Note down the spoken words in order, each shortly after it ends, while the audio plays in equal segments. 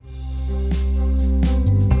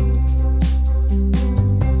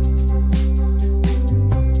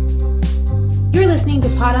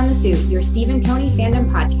Pod on the Suit, your Steve and Tony fandom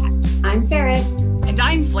podcast. I'm Ferret. And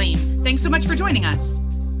I'm Flame. Thanks so much for joining us.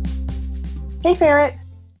 Hey, Ferret.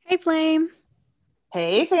 Hey, Flame.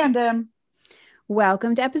 Hey, fandom.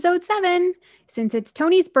 Welcome to episode 7. Since it's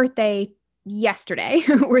Tony's birthday yesterday,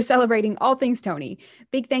 we're celebrating all things Tony.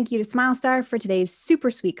 Big thank you to SmileStar for today's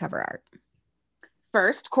super sweet cover art.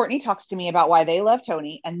 First, Courtney talks to me about why they love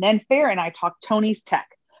Tony, and then Ferret and I talk Tony's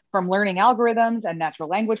tech, from learning algorithms and natural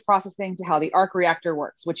language processing to how the ARC reactor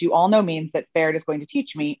works, which you all know means that Ferret is going to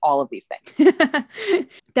teach me all of these things.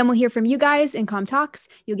 Then we'll hear from you guys in Com Talks.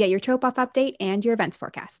 You'll get your Trope Off update and your events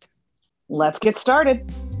forecast. Let's get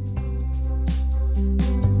started.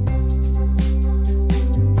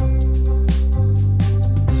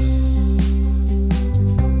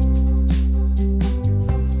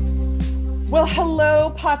 Well,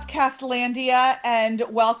 hello, Potscast Landia, and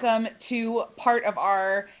welcome to part of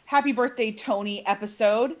our Happy Birthday Tony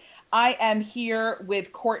episode. I am here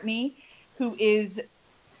with Courtney, who is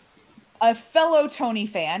a fellow Tony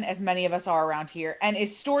fan, as many of us are around here, and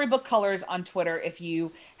is Storybook Colors on Twitter if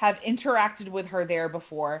you have interacted with her there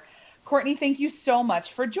before. Courtney, thank you so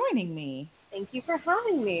much for joining me. Thank you for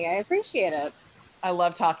having me. I appreciate it. I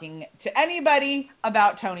love talking to anybody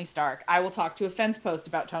about Tony Stark. I will talk to a fence post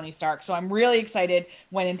about Tony Stark. So I'm really excited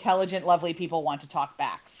when intelligent, lovely people want to talk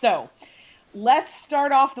back. So let's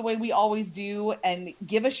start off the way we always do and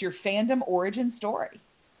give us your fandom origin story.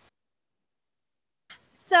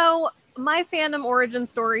 So my fandom origin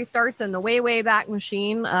story starts in the way back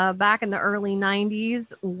machine, back in the early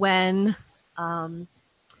 90s when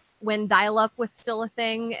dial-up was still a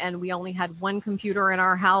thing and we only had one computer in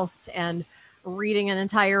our house, and reading an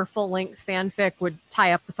entire full-length fanfic would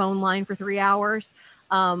tie up the phone line for 3 hours.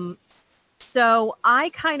 So I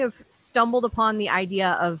kind of stumbled upon the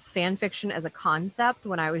idea of fan fiction as a concept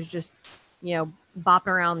when I was just, bopping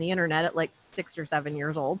around the internet at like 6 or 7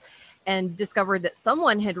 years old, and discovered that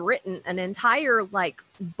someone had written an entire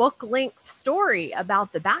book-length story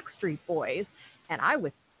about the Backstreet Boys. And I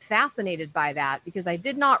was fascinated by that because I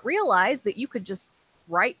did not realize that you could just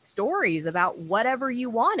write stories about whatever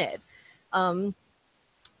you wanted. And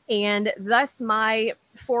thus my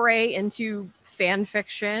foray into fan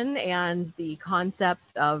fiction and the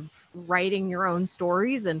concept of writing your own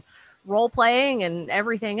stories and role playing and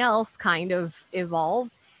everything else kind of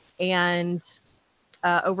evolved. And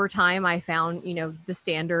over time I found, the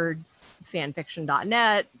standards,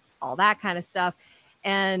 fanfiction.net, all that kind of stuff.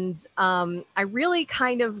 And I really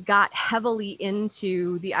kind of got heavily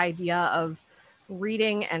into the idea of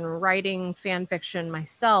reading and writing fan fiction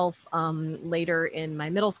myself later in my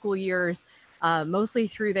middle school years, mostly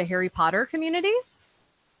through the Harry Potter community,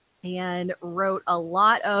 and wrote a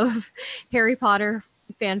lot of Harry Potter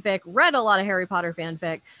fanfic, read a lot of Harry Potter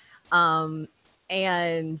fanfic,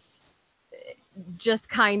 and just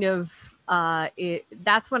kind of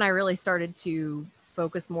that's when I really started to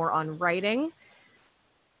focus more on writing.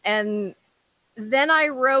 And then I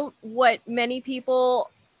wrote what many people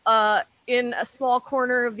in a small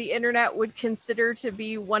corner of the internet would consider to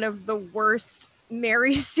be one of the worst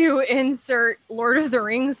Mary Sue insert Lord of the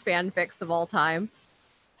Rings fanfics of all time.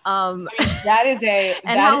 That is a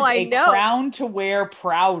crown to wear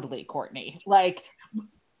proudly, Courtney.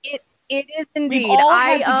 It is indeed. We've all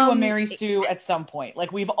had to do a Mary Sue at some point.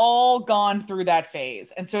 We've all gone through that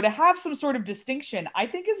phase. And so to have some sort of distinction, I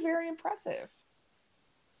think is very impressive.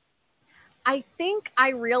 I think I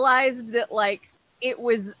realized that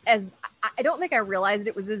I don't think I realized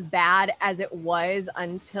it was as bad as it was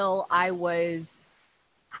until I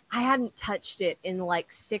hadn't touched it in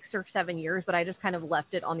 6 or 7 years, but I just kind of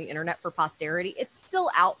left it on the internet for posterity. It's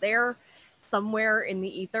still out there somewhere in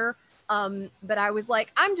the ether. But I was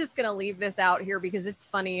like, I'm just going to leave this out here because it's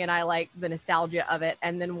funny and I like the nostalgia of it.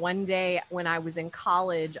 And then one day when I was in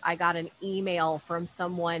college, I got an email from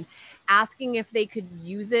someone asking if they could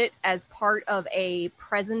use it as part of a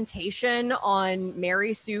presentation on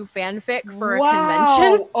Mary Sue fanfic for a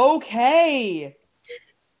convention. Okay.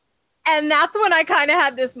 And that's when I kind of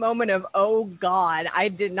had this moment of, oh God, I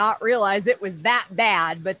did not realize it was that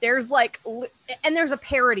bad. But there's there's a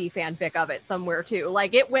parody fanfic of it somewhere too.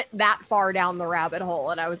 It went that far down the rabbit hole.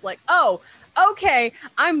 And I was like, oh, okay,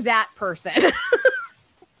 I'm that person.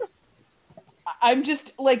 I'm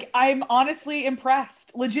just I'm honestly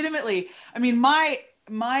impressed. Legitimately. I mean, my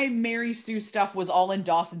Mary Sue stuff was all in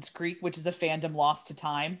Dawson's Creek, which is a fandom lost to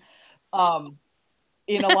time.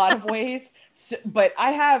 In a lot of ways. So, but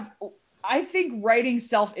I think writing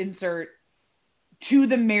self-insert to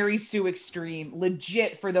the Mary Sue extreme,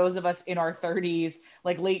 legit for those of us in our 30s,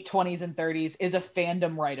 late 20s and 30s, is a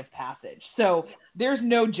fandom rite of passage. So there's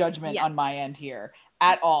no judgment on my end here.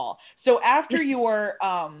 at all. So after your,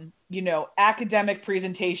 academic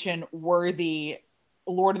presentation worthy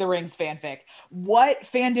Lord of the Rings fanfic, what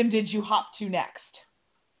fandom did you hop to next?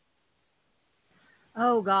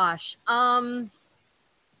 Oh gosh.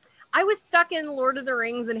 I was stuck in Lord of the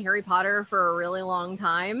Rings and Harry Potter for a really long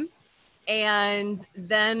time. And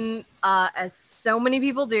then, as so many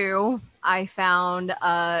people do, I found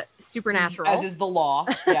Supernatural. As is the law.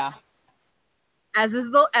 Yeah. as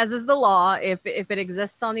is the law. If it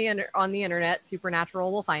exists on the internet,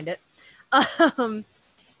 Supernatural will find it. By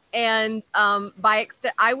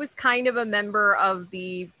extent, I was kind of a member of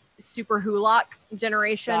the Super Hulock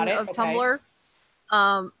generation of Tumblr,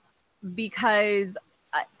 because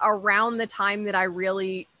around the time that I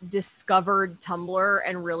really discovered Tumblr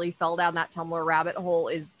and really fell down that Tumblr rabbit hole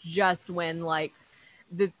is just when like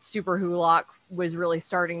the Super Hulock was really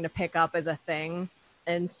starting to pick up as a thing.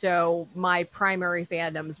 And so my primary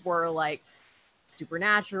fandoms were like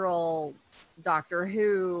Supernatural, Doctor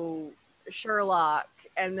Who, Sherlock.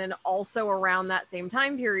 And then also around that same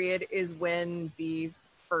time period is when the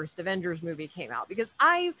first Avengers movie came out, because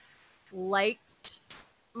I liked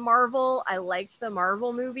Marvel. I liked the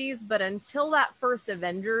Marvel movies, but until that first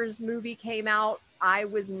Avengers movie came out, I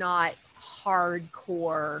was not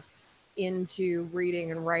hardcore into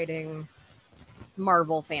reading and writing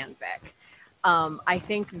Marvel fanfic. I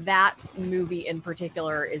think that movie in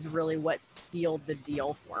particular is really what sealed the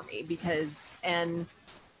deal for me, because, and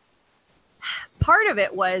part of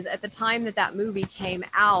it was at the time that movie came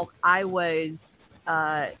out, I was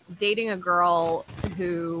dating a girl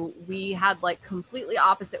who we had like completely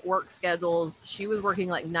opposite work schedules. She was working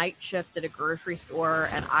like night shift at a grocery store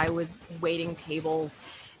and I was waiting tables,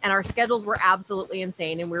 and our schedules were absolutely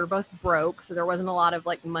insane and we were both broke. So there wasn't a lot of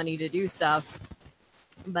like money to do stuff,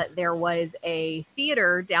 but there was a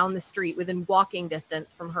theater down the street within walking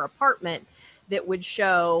distance from her apartment that would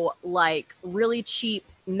show like really cheap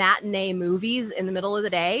matinee movies in the middle of the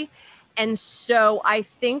day. And so I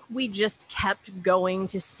think we just kept going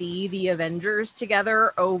to see the Avengers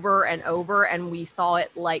together over and over, and we saw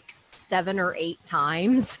it like 7 or 8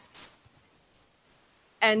 times.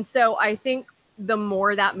 And so I think the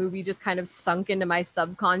more that movie just kind of sunk into my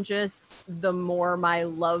subconscious, the more my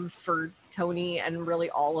love for Tony and really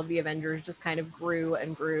all of the Avengers just kind of grew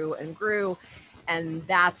and grew and grew. And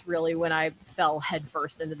that's really when I fell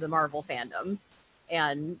headfirst into the Marvel fandom.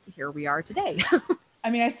 And here we are today. I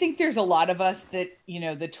mean, I think there's a lot of us that,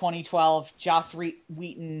 the 2012 Joss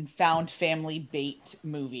Whedon found family bait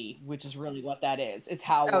movie, which is really what that is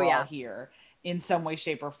how we're all here in some way,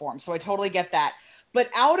 shape, or form. So I totally get that. But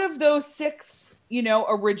out of those 6,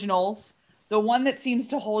 originals, the one that seems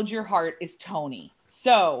to hold your heart is Tony.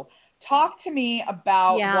 So talk to me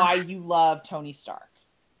about why you love Tony Stark.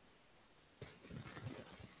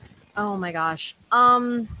 Oh my gosh.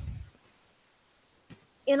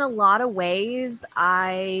 In a lot of ways,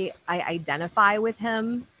 I identify with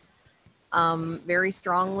him very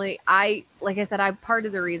strongly. Like I said, part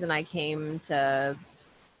of the reason I came to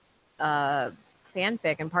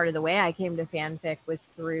fanfic, and part of the way I came to fanfic was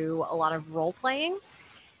through a lot of role playing.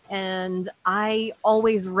 And I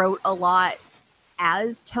always wrote a lot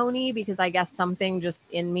as Tony because I guess something just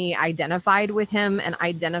in me identified with him and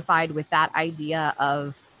identified with that idea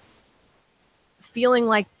of feeling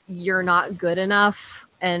like you're not good enough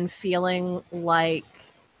and feeling like,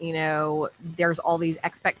 there's all these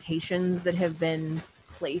expectations that have been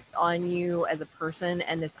placed on you as a person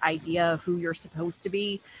and this idea of who you're supposed to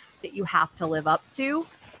be that you have to live up to,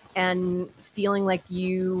 and feeling like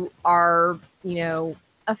you are,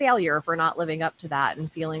 a failure for not living up to that,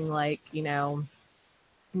 and feeling like,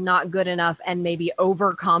 not good enough, and maybe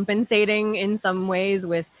overcompensating in some ways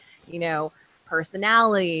with,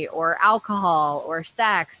 personality or alcohol or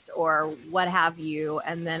sex or what have you.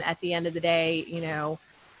 And then at the end of the day,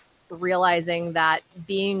 realizing that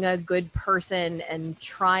being a good person and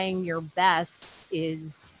trying your best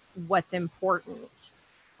is what's important.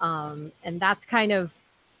 And that's kind of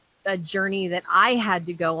a journey that I had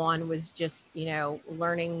to go on, was just,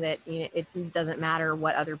 learning that it doesn't matter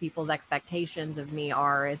what other people's expectations of me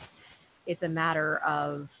are. It's a matter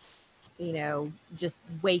of, just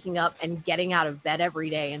waking up and getting out of bed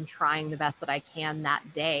every day and trying the best that I can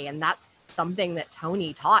that day. And that's something that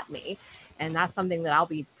Tony taught me. And that's something that I'll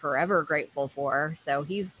be forever grateful for. So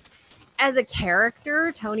as a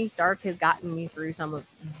character, Tony Stark has gotten me through some of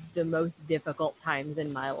the most difficult times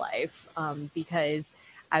in my life, because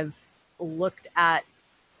I've looked at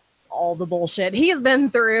all the bullshit he's been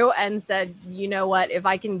through and said, you know what, if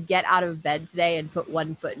I can get out of bed today and put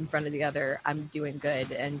one foot in front of the other, I'm doing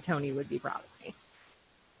good. And Tony would be proud of me.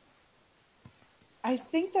 I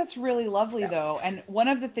think that's really lovely though. And one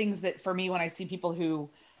of the things that for me, when I see people who,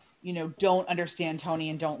 don't understand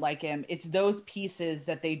Tony and don't like him, it's those pieces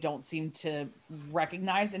that they don't seem to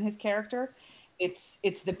recognize in his character. It's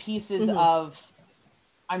the pieces of,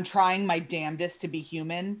 I'm trying my damnedest to be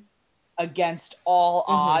human against all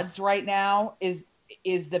odds right now is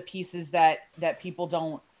the pieces that people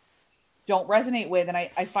don't resonate with. And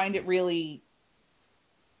I find it really,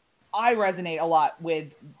 I resonate a lot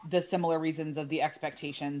with the similar reasons of the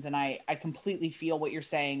expectations. And I completely feel what you're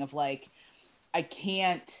saying of like, I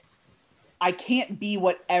can't be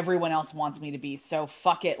what everyone else wants me to be. So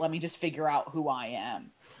fuck it. Let me just figure out who I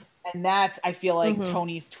am. And that's, I feel like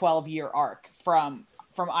Tony's 12-year arc from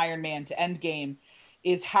Iron Man to Endgame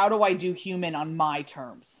is, how do I do human on my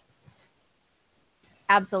terms?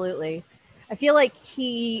 Absolutely. I feel like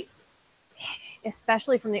he,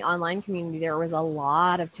 especially from the online community, there was a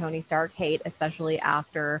lot of Tony Stark hate, especially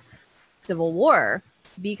after Civil War,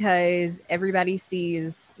 because everybody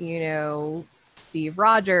sees, Steve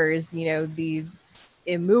Rogers, the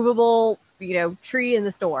immovable, tree in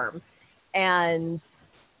the storm. And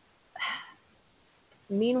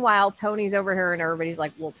meanwhile, Tony's over here and everybody's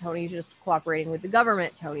like, well, Tony's just cooperating with the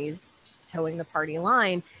government. Tony's just towing the party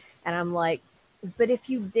line. And I'm like, but if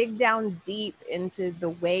you dig down deep into the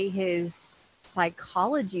way his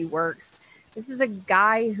psychology works, this is a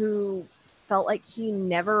guy who felt like he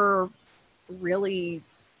never really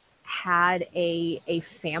had a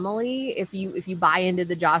family. If you buy into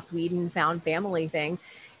the Joss Whedon found family thing,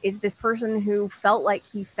 is this person who felt like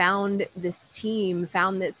he found this team,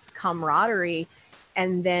 found this camaraderie,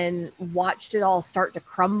 and then watched it all start to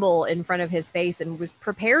crumble in front of his face and was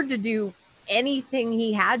prepared to do anything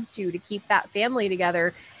he had to keep that family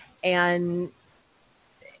together. And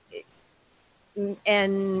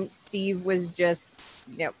Steve was just,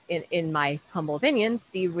 in my humble opinion,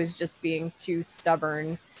 Steve was just being too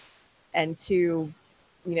stubborn and too,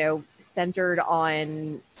 centered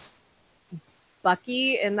on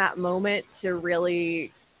Bucky in that moment to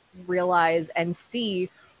really realize and see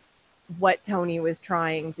what Tony was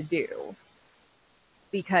trying to do.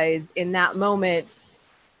 Because in that moment,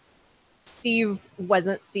 Steve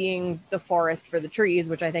wasn't seeing the forest for the trees,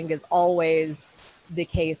 which I think is always the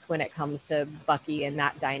case when it comes to Bucky and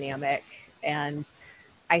that dynamic. And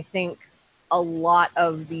I think a lot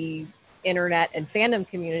of the internet and fandom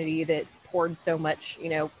community that poured so much,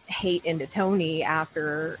 hate into Tony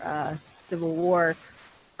after Civil War,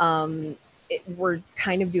 were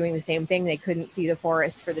kind of doing the same thing. They couldn't see the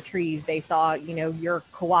forest for the trees. They saw, you're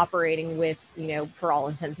cooperating with, for all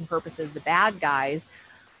intents and purposes, the bad guys.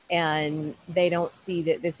 And they don't see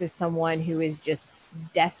that this is someone who is just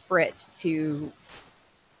desperate to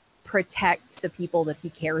protect the people that he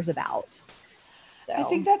cares about. So I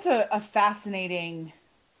think that's a fascinating,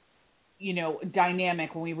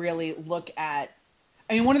 dynamic when we really look at,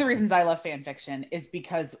 one of the reasons I love fan fiction is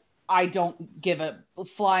because I don't give a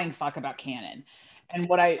flying fuck about canon. And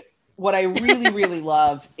what I really, really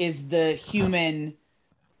love is the humans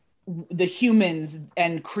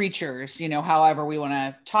and creatures, however we want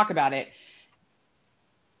to talk about it.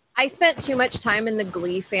 I spent too much time in the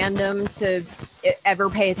Glee fandom to ever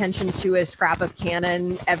pay attention to a scrap of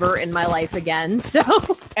canon ever in my life again. So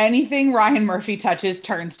anything Ryan Murphy touches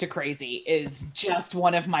turns to crazy is just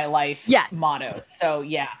one of my life mottos. So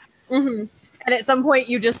yeah. Mm-hmm. And at some point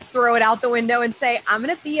you just throw it out the window and say, I'm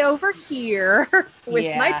going to be over here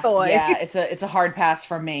with my toy. Yeah, it's a hard pass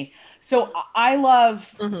from me. So I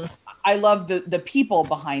love the people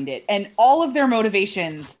behind it, and all of their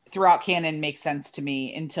motivations throughout canon make sense to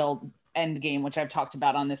me until Endgame, which I've talked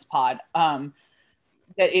about on this pod. That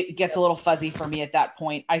it gets a little fuzzy for me at that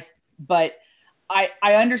point. But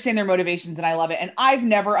I understand their motivations and I love it. And I've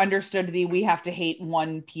never understood the we have to hate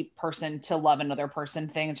one person to love another person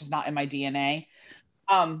thing. It's just not in my DNA.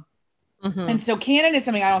 And so canon is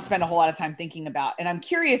something I don't spend a whole lot of time thinking about. And I'm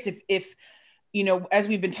curious if as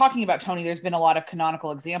we've been talking about Tony, there's been a lot of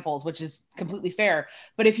canonical examples, which is completely fair.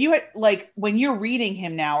 But if you when you're reading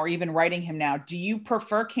him now or even writing him now, do you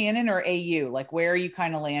prefer canon or AU? Like, where are you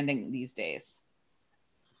kind of landing these days?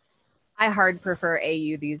 I hard prefer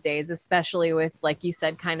AU these days, especially with, like you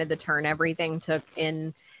said, kind of the turn everything took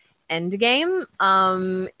in Endgame.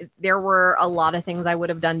 There were a lot of things I would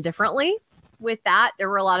have done differently with that. There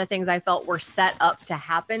were a lot of things I felt were set up to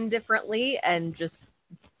happen differently and just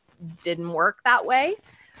didn't work that way.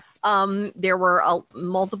 There were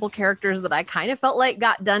multiple characters that I kind of felt like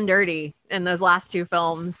got done dirty in those last two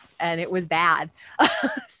films, and it was bad.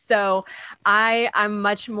 So I'm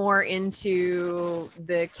much more into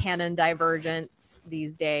the canon divergence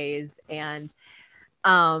these days. And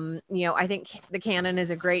I think the canon is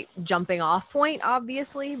a great jumping off point,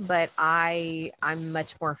 obviously, but I'm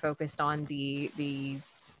much more focused on the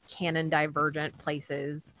canon divergent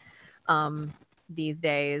places these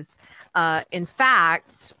days. In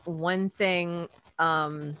fact, one thing,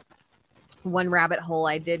 one rabbit hole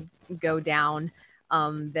I did go down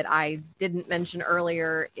that I didn't mention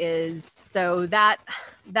earlier is so that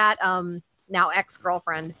now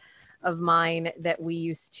ex-girlfriend of mine that we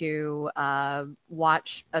used to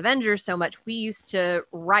watch Avengers so much, we used to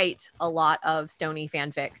write a lot of Stony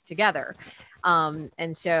fanfic together.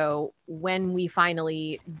 And so when we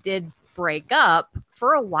finally did break up,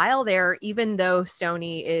 for a while there, even though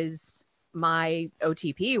Stony is my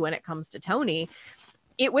OTP when it comes to Tony,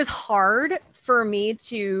 it was hard for me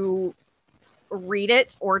to read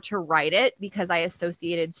it or to write it because I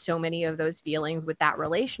associated so many of those feelings with that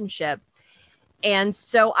relationship. And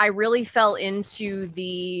so I really fell into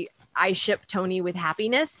the I ship Tony with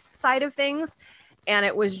happiness side of things. And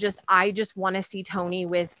it was just, I just want to see Tony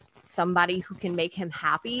with somebody who can make him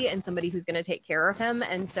happy and somebody who's going to take care of him.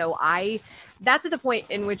 And so that's at the point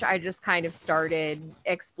in which I just kind of started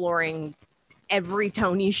exploring every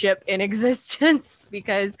Tony ship in existence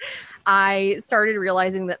because I started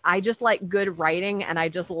realizing that I just like good writing and I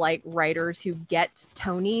just like writers who get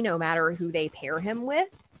Tony no matter who they pair him with.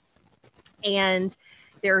 And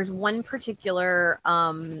there's one particular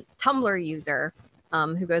Tumblr user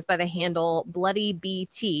who goes by the handle Bloody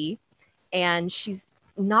BT, and she's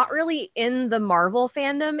not really in the Marvel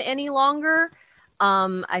fandom any longer.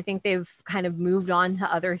 I think they've kind of moved on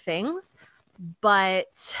to other things,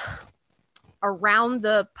 but around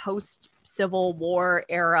the post-Civil War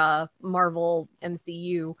era Marvel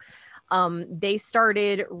MCU, they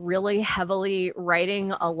started really heavily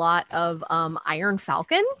writing a lot of Iron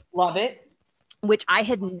Falcon. Love it. Which I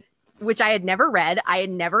had never read. I had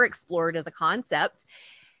never explored as a concept.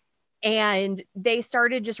 And they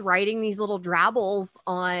started just writing these little drabbles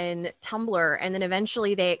on Tumblr. And then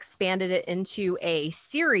eventually they expanded it into a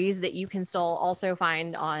series that you can still also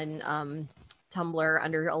find on Tumblr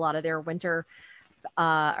under a lot of their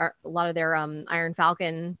Iron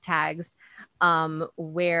Falcon tags,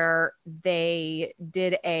 where they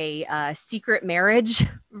did a secret marriage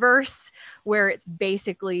verse where it's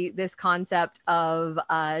basically this concept of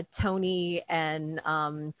Tony and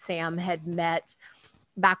Sam had met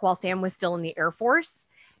back while Sam was still in the Air Force,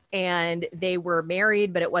 and they were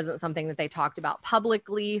married, but it wasn't something that they talked about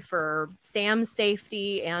publicly for Sam's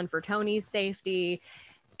safety and for Tony's safety.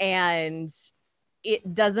 And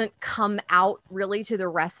it doesn't come out really to the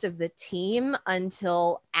rest of the team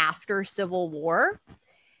until after Civil War.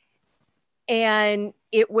 And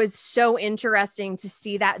it was so interesting to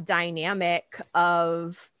see that dynamic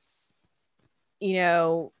of,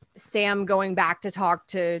 Sam going back to talk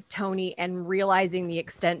to Tony and realizing the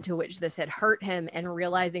extent to which this had hurt him and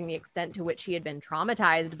realizing the extent to which he had been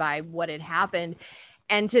traumatized by what had happened.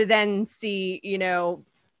 And to then see,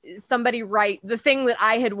 somebody write the thing that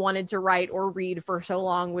I had wanted to write or read for so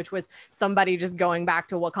long, which was somebody just going back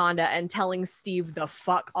to Wakanda and telling Steve the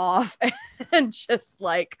fuck off and just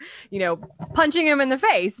punching him in the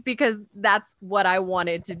face, because that's what I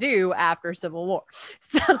wanted to do after Civil War.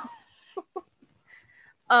 So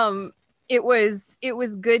it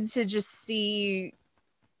was good to just see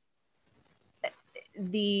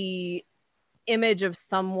the image of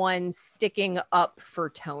someone sticking up for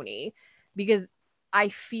Tony, because I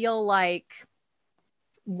feel like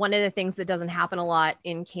one of the things that doesn't happen a lot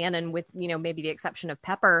in canon, with, maybe the exception of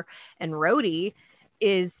Pepper and Rhodey,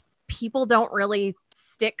 is people don't really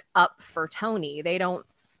stick up for Tony.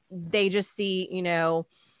 They just see,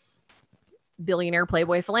 billionaire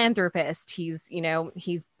playboy philanthropist. He's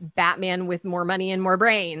Batman with more money and more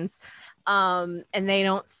brains. And they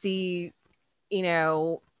don't see,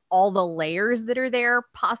 all the layers that are there,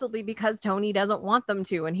 possibly because Tony doesn't want them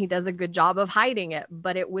to, and he does a good job of hiding it.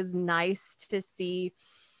 But it was nice to see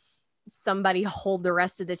somebody hold the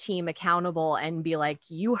rest of the team accountable and be like,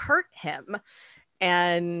 you hurt him.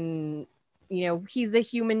 And, he's a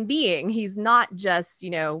human being. He's not just,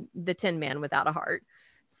 the Tin Man without a heart.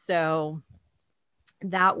 So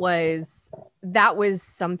that was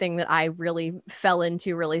something that I really fell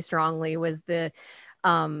into really strongly, was the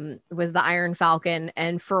Iron Falcon.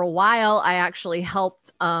 And for a while I actually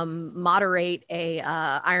helped moderate a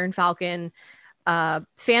Iron Falcon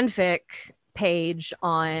fanfic page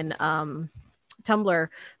on Tumblr,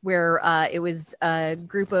 where it was a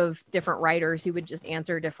group of different writers who would just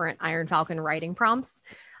answer different Iron Falcon writing prompts.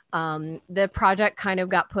 The project kind of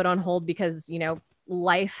got put on hold because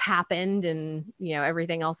life happened and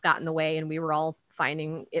everything else got in the way, and we were all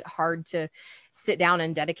finding it hard to sit down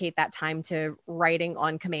and dedicate that time to writing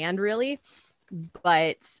on command, really.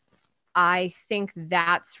 But I think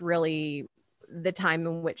that's really the time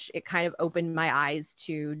in which it kind of opened my eyes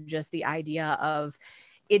to just the idea of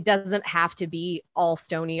it doesn't have to be all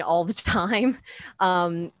Stony all the time.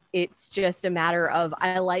 It's just a matter of,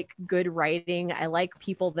 I like good writing. I like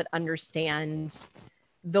people that understand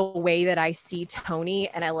the way that I see Tony,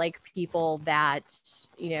 and I like people that,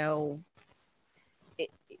 you know,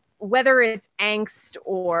 whether it's angst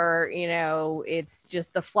or, you know, it's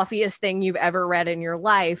just the fluffiest thing you've ever read in your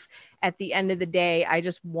life, at the end of the day, I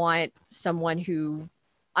just want someone who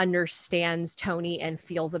understands Tony and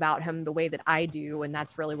feels about him the way that I do. And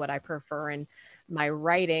that's really what I prefer in my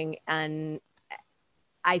writing. And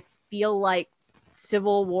I feel like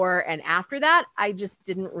Civil War and after that, I just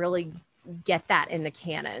didn't really get that in the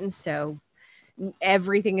canon. So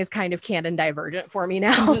everything is kind of canon divergent for me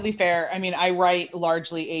now. Completely fair. I mean, I write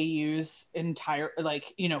largely AUs,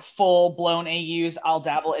 like, you know, full blown AUs. I'll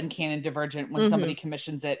dabble in canon divergent when somebody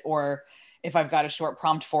commissions it, or if I've got a short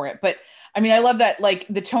prompt for it. But I mean, I love that, like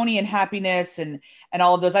the Tony and Happiness and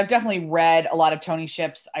all of those. I've definitely read a lot of Tony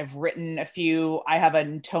ships. I've written a few. I have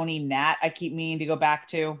a Tony Nat I keep meaning to go back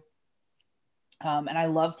to. And I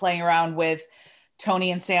love playing around with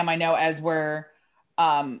Tony and Sam. I know as we're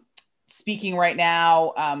speaking right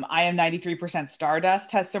now, I am 93%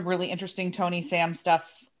 Stardust has some really interesting Tony Sam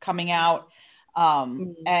stuff coming out,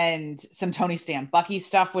 and some Tony Stan Bucky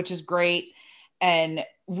stuff, which is great. And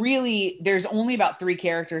really, there's only about 3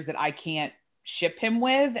 characters that I can't ship him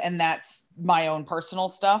with, and that's my own personal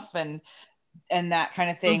stuff and that kind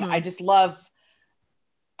of thing. I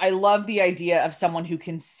love the idea of someone who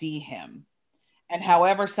can see him. And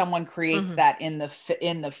however someone creates that in the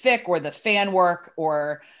fic or the fan work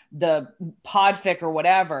or the podfic or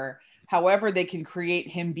whatever, however they can create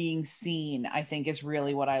him being seen, I think is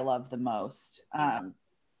really what I love the most.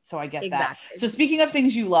 So I get that. So speaking of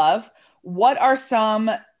things you love, what are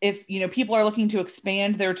some, if you know people are looking to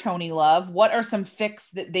expand their Tony love, what are some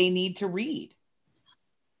fics that they need to read?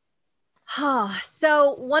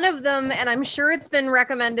 So one of them, and I'm sure it's been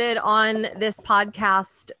recommended on this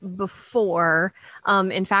podcast before.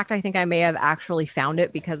 In fact, I think I may have actually found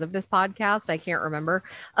it because of this podcast. I can't remember.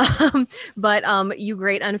 But You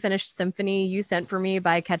Great Unfinished Symphony You Sent for Me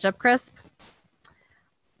by Ketchup Crisp.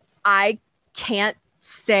 I can't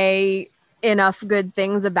say enough good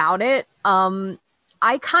things about it.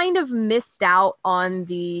 I kind of missed out on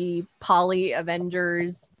the poly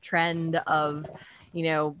Avengers trend of, you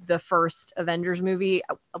know, the first Avengers movie.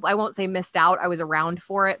 I won't say missed out. I was around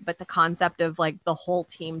for it, but the concept of like the whole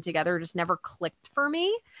team together just never clicked for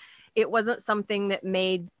me. It wasn't something that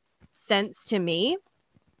made sense to me.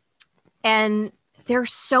 And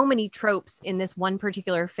there's so many tropes in this one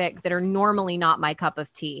particular fic that are normally not my cup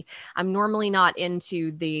of tea. I'm normally not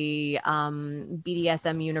into the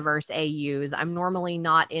BDSM universe AUs. I'm normally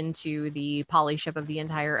not into the poly ship of the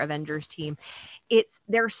entire Avengers team.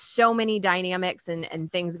 There's so many dynamics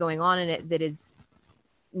and things going on in it that is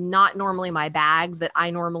not normally my bag, that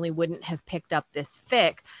I normally wouldn't have picked up this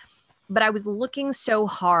fic. But I was looking so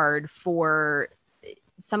hard for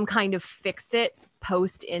some kind of fix-it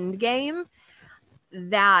post-Endgame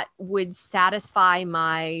that would satisfy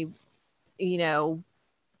my, you know,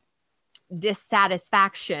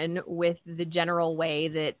 dissatisfaction with the general way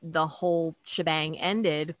that the whole shebang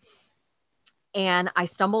ended. And I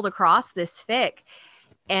stumbled across this fic,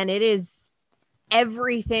 and it is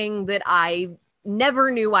everything that I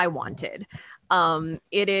never knew I wanted.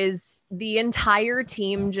 It is the entire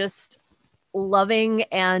team just loving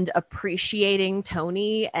and appreciating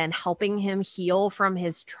Tony and helping him heal from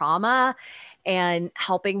his trauma and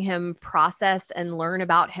helping him process and learn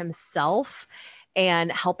about himself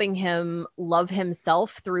and helping him love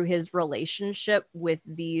himself through his relationship with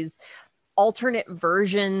these alternate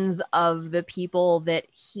versions of the people that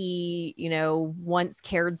he, you know, once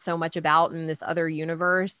cared so much about in this other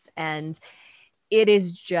universe. And it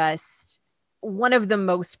is just one of the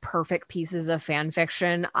most perfect pieces of fan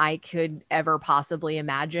fiction I could ever possibly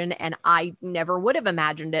imagine. And I never would have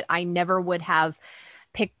imagined it. I never would have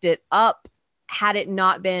picked it up had it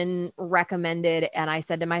not been recommended. And I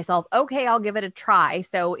said to myself, okay, I'll give it a try.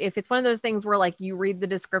 So if it's one of those things where like you read the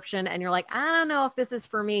description and you're like, I don't know if this is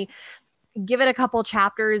for me, give it a couple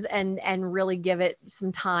chapters and really give it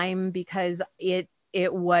some time, because it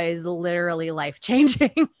was literally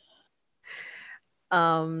life-changing.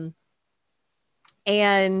 And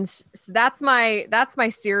so that's my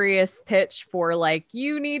serious pitch for like,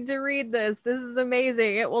 you need to read this. This is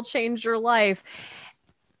amazing. It will change your life.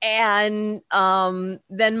 And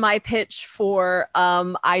then my pitch for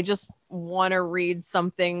I just want to read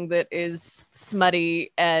something that is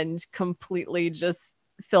smutty and completely just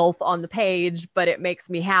filth on the page, but it makes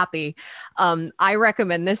me happy, I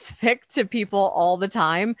recommend this fic to people all the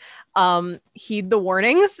time. Heed the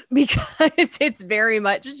warnings, because it's very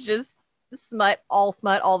much just smut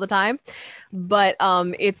all the time. But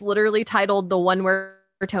it's literally titled "The One Where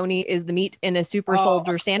Tony is the Meat in a Super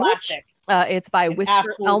Soldier Sandwich." It's by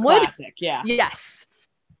Whisker Elmwood. Classic, yeah. Yes.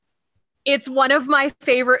 It's one of my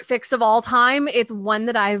favorite fics of all time. It's one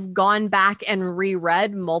that I've gone back and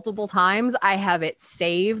reread multiple times. I have it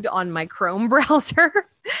saved on my Chrome browser.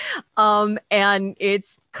 And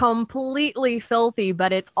it's completely filthy,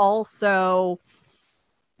 but it's also,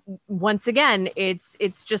 once again, it's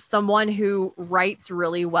just someone who writes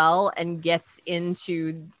really well and gets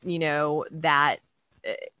into, that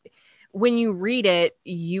when you read it,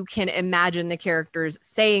 you can imagine the characters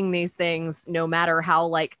saying these things, no matter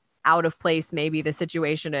how out of place maybe the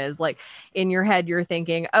situation is. In your head, you're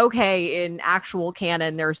thinking, okay, in actual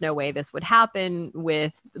canon, there's no way this would happen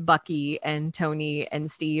with Bucky and Tony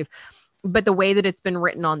and Steve. But the way that it's been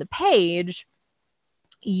written on the page,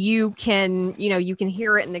 you can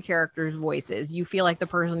hear it in the characters' voices. You feel like the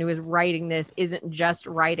person who is writing this isn't just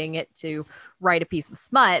writing it to write a piece of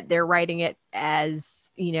smut. They're writing it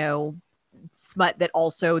as, smut that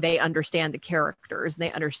also they understand the characters.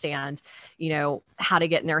 They understand, how to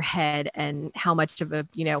get in their head and how much of a,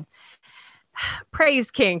 praise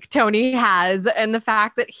kink Tony has, and the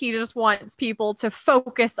fact that he just wants people to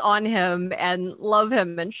focus on him and love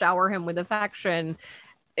him and shower him with affection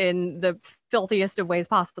in the filthiest of ways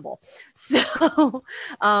possible. So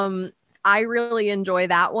I really enjoy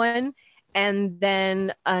that one. And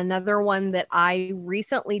then another one that I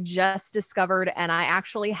recently just discovered, and I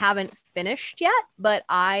actually haven't finished yet, but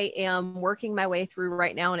I am working my way through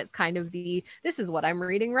right now. And it's kind of this is what I'm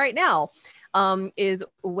reading right now, is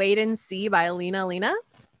Wait and See by Lena,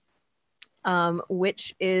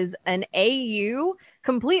 which is an AU,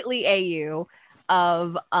 completely AU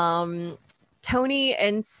of Tony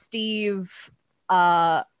and Steve,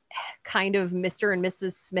 kind of Mr. and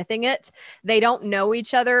Mrs. Smithing it. They don't know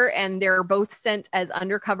each other, and they're both sent as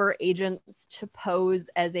undercover agents to pose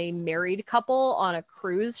as a married couple on a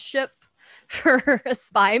cruise ship for a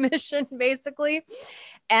spy mission, basically.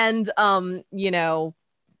 And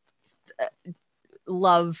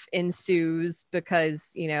love ensues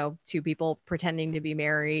because, two people pretending to be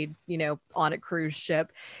married, on a cruise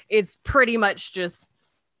ship. It's pretty much just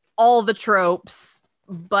all the tropes,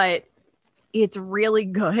 but it's really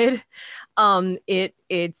good.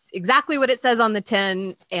 It's exactly what it says on the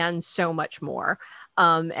tin and so much more.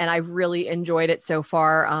 And I've really enjoyed it so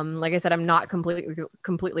far. Like I said, I'm not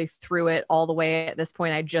completely through it all the way at this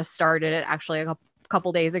point. I just started it actually a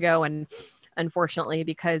couple days ago, and unfortunately,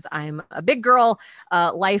 because I'm a big girl,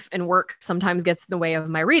 life and work sometimes gets in the way of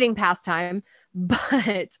my reading pastime.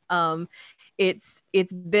 But it's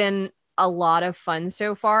been a lot of fun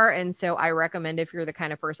so far, and so I recommend, if you're the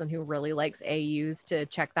kind of person who really likes AUs, to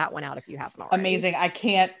check that one out if you haven't already. Amazing. I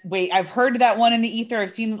can't wait. I've heard that one in the ether.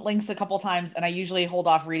 I've seen links a couple times, and I usually hold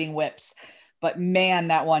off reading whips, but man,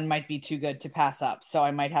 that one might be too good to pass up. So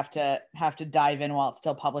I might have to dive in while it's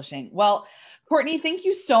still publishing. Well, Courtney, thank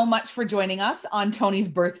you so much for joining us on Tony's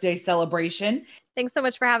birthday celebration. Thanks so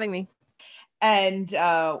much for having me. And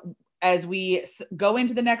as we go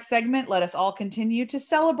into the next segment, let us all continue to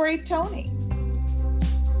celebrate Tony.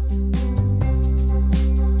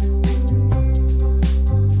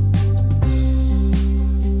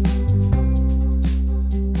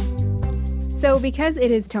 So because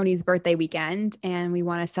it is Tony's birthday weekend and we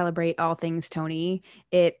want to celebrate all things Tony,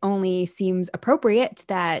 it only seems appropriate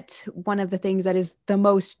that one of the things that is the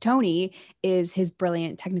most Tony is his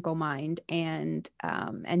brilliant technical mind and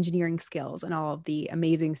engineering skills and all of the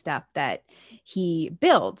amazing stuff that he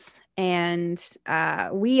builds. And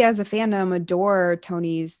we as a fandom adore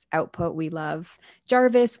Tony's output. We love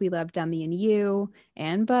Jarvis, we love Dummy and You,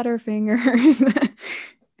 and Butterfingers.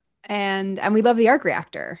 and we love the arc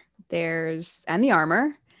reactor. And the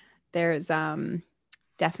armor. There's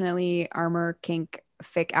definitely armor kink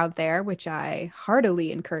fic out there, which I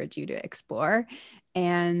heartily encourage you to explore.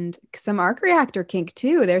 And some arc reactor kink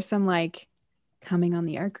too. There's some coming on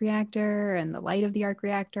the arc reactor and the light of the arc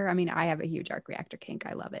reactor. I mean, I have a huge arc reactor kink.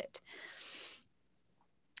 I love it.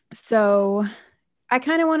 So I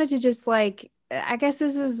kind of wanted to just I guess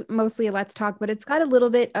this is mostly a let's talk, but it's got a little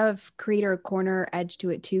bit of creator corner edge to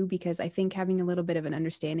it too, because I think having a little bit of an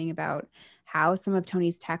understanding about how some of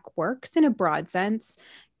Tony's tech works in a broad sense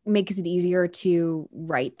makes it easier to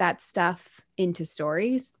write that stuff into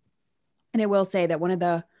stories. And I will say that one of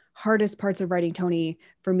the hardest parts of writing Tony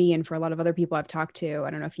for me and for a lot of other people I've talked to,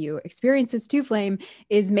 I don't know if you experience this too, Flame,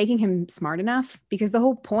 is making him smart enough, because the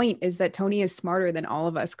whole point is that Tony is smarter than all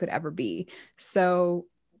of us could ever be. So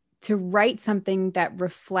to write something that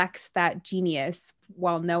reflects that genius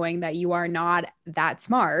while knowing that you are not that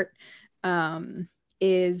smart,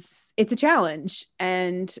 it's a challenge.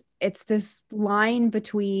 And it's this line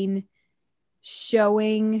between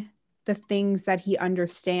showing the things that he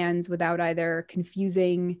understands without either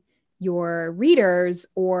confusing your readers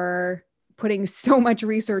or putting so much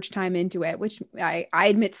research time into it, which I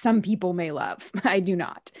admit some people may love. I do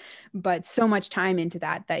not, but so much time into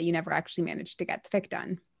that you never actually manage to get the fic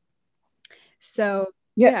done. So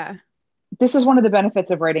yeah. This is one of the benefits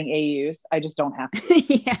of writing AUs. I just don't have to.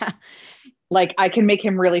 Yeah. Like, I can make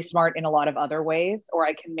him really smart in a lot of other ways, or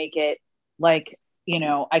I can make it like, you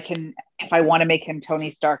know, I can, if I want to make him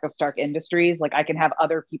Tony Stark of Stark Industries, like I can have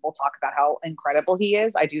other people talk about how incredible he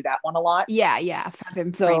is. I do that one a lot. Yeah. Have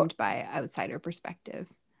him framed by outsider perspective.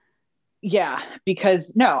 Yeah,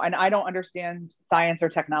 because and I don't understand science or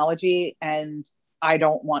technology, and I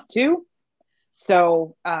don't want to.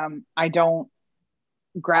 So I don't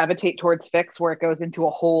gravitate towards fics where it goes into a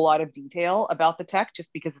whole lot of detail about the tech, just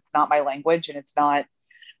because it's not my language and it's not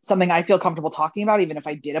something I feel comfortable talking about, even if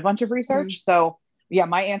I did a bunch of research. So yeah,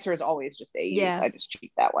 my answer is always just AUs. I just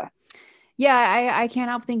cheat that way. Yeah, I can't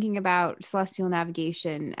help thinking about celestial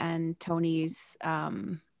navigation and Tony's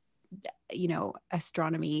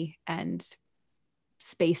astronomy and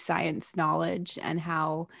space science knowledge, and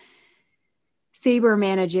how Saber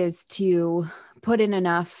manages to put in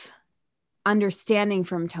enough understanding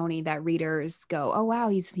from Tony that readers go, oh wow,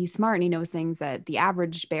 he's smart, and he knows things that the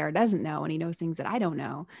average bear doesn't know, and he knows things that I don't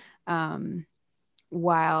know,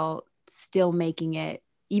 while still making it,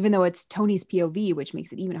 even though it's Tony's POV, which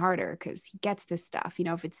makes it even harder because he gets this stuff. You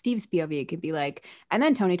know, if it's Steve's POV, it could be like, and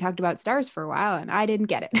then Tony talked about stars for a while and I didn't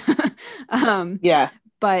get it.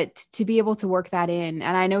 But to be able to work that in,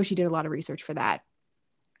 and I know she did a lot of research for that.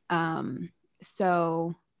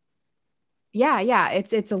 So yeah,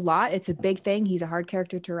 it's a lot. It's a big thing. He's a hard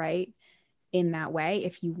character to write in that way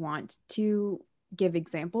if you want to give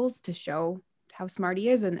examples to show how smart he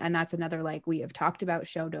is. And that's another, like, we have talked about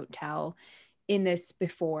show, don't tell in this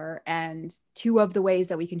before. And two of the ways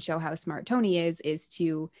that we can show how smart Tony is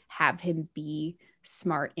to have him be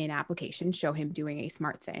smart in application, show him doing a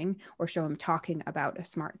smart thing, or show him talking about a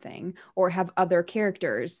smart thing, or have other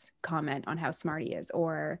characters comment on how smart he is,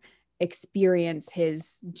 or experience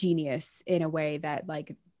his genius in a way that,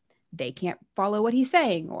 like, they can't follow what he's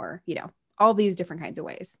saying, or, you know, all these different kinds of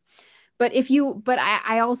ways. But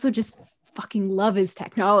I also just fucking love his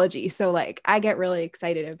technology. So, like, I get really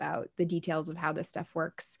excited about the details of how this stuff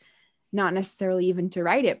works, not necessarily even to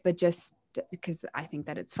write it, but just because I think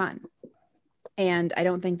that it's fun. And I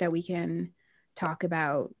don't think that we can talk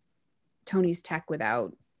about Tony's tech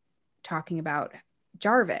without talking about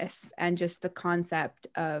Jarvis and just the concept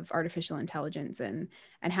of artificial intelligence and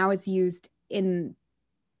how it's used in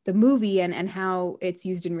the movie and how it's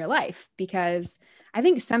used in real life. Because I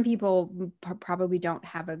think some people probably don't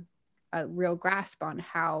have a real grasp on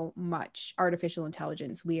how much artificial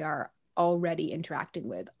intelligence we are already interacting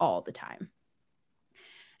with all the time.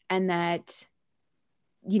 And that,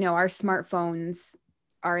 you know, our smartphones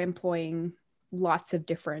are employing lots of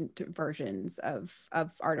different versions of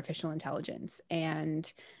artificial intelligence.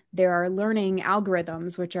 And there are learning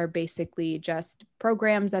algorithms, which are basically just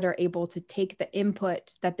programs that are able to take the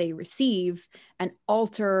input that they receive and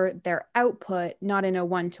alter their output, not in a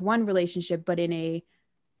one-to-one relationship, but in a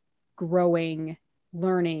growing,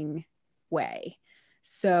 learning way.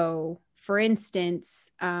 So, for instance,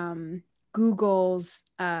 Google's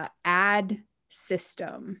ad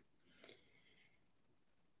system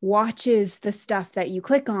watches the stuff that you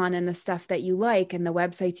click on and the stuff that you like and the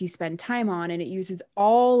websites you spend time on, and it uses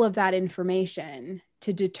all of that information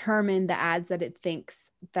to determine the ads that it thinks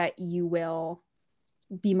that you will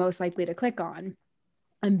be most likely to click on.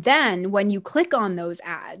 And then when you click on those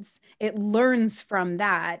ads, it learns from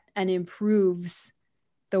that and improves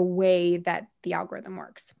the way that the algorithm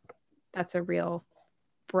works. That's a real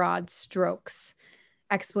broad strokes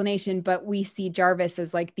explanation, but we see Jarvis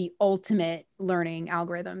as like the ultimate learning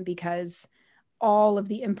algorithm, because all of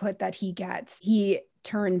the input that he gets, he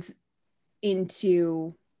turns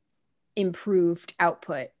into improved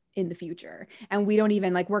output in the future. And we don't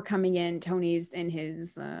even, like, we're coming in, Tony's in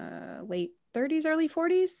his late 30s, early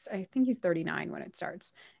 40s. I think he's 39 when it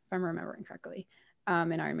starts, if I'm remembering correctly,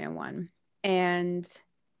 in Iron Man 1. And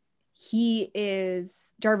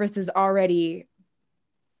Jarvis is already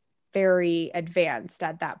very advanced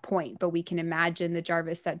at that point, but we can imagine the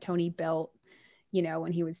Jarvis that Tony built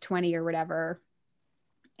when he was 20 or whatever.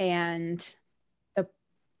 And the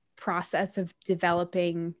process of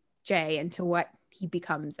developing Jay into what he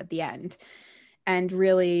becomes at the end. And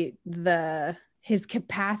really his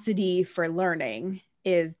capacity for learning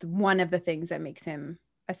is one of the things that makes him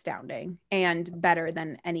astounding and better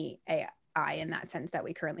than any AI in that sense that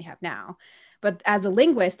we currently have now. But as a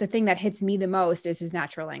linguist, the thing that hits me the most is his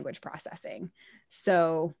natural language processing.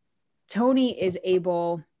 So Tony is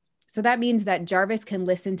able, so that means that Jarvis can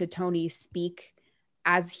listen to Tony speak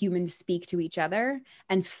as humans speak to each other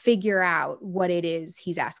and figure out what it is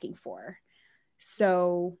he's asking for.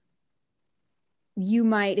 So you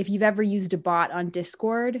might, if you've ever used a bot on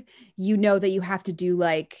Discord, you know that you have to do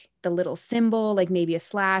like the little symbol, like maybe a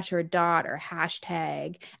slash or a dot or a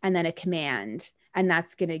hashtag, and then a command, and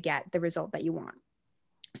that's going to get the result that you want.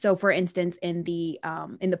 So for instance, in the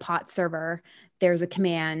pot server, there's a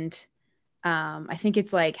command. I think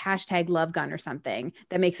it's like hashtag love gun or something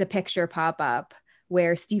that makes a picture pop up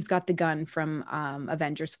where Steve's got the gun from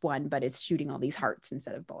Avengers 1, but it's shooting all these hearts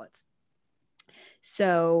instead of bullets.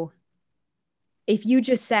 So if you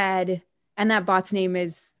just said, and that bot's name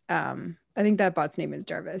is, I think that bot's name is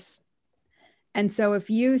Jarvis. And so if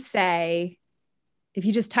you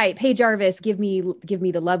just type, hey, Jarvis, give me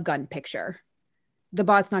the love gun picture, the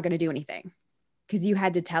bot's not going to do anything because you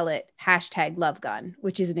had to tell it hashtag love gun,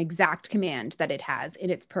 which is an exact command that it has in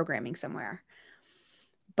its programming somewhere.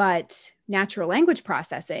 But natural language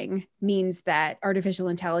processing means that artificial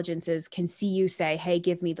intelligences can see you say, hey,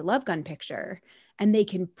 give me the love gun picture, and they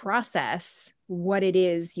can process what it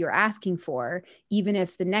is you're asking for. Even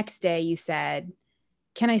if the next day you said,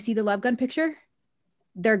 can I see the love gun picture?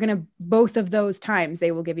 They're going to, both of those times,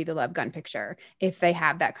 they will give you the love gun picture if they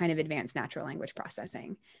have that kind of advanced natural language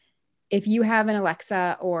processing. If you have an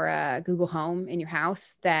Alexa or a Google Home in your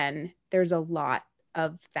house, then there's a lot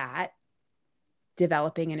of that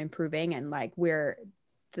developing and improving, and like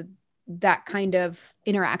that kind of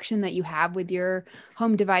interaction that you have with your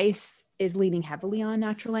home device is leaning heavily on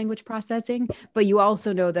natural language processing. But you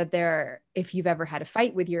also know that if you've ever had a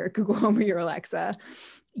fight with your Google Home or your Alexa,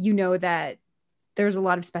 you know that there's a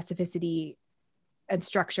lot of specificity and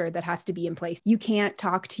structure that has to be in place. You can't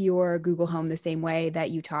talk to your Google Home the same way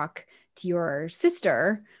that you talk to your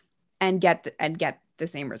sister and get the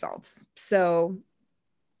same results. So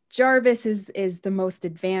Jarvis is the most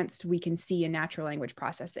advanced we can see in natural language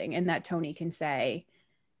processing, and that Tony can say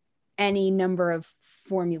any number of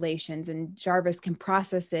formulations, and Jarvis can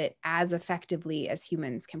process it as effectively as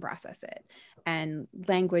humans can process it. And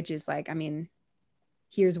language is like, I mean,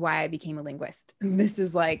 here's why I became a linguist. This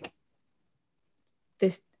is like,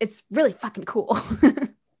 it's really fucking cool.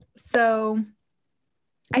 So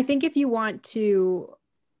I think I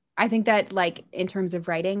think that like in terms of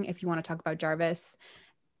writing, if you want to talk about Jarvis,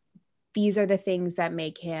 these are the things that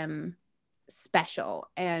make him special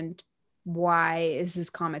and why this is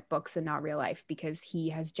comic books and not real life, because he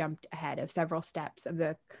has jumped ahead of several steps of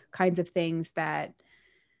the kinds of things that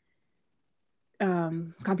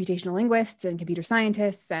computational linguists and computer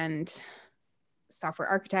scientists and software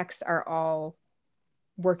architects are all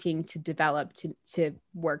working to develop to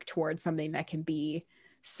work towards something that can be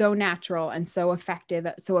so natural and so effective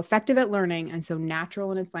at learning and so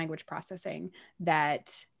natural in its language processing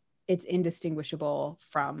that it's indistinguishable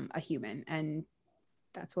from a human. And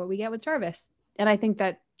that's what we get with Jarvis. And I think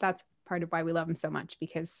that that's part of why we love him so much,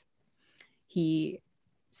 because he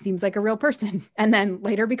seems like a real person and then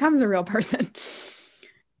later becomes a real person.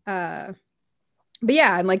 But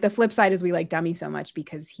yeah, and like the flip side is we like Dummy so much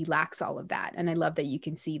because he lacks all of that. And I love that you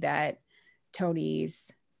can see that Tony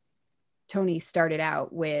started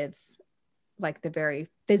out with like the very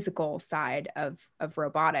physical side of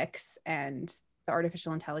robotics, and the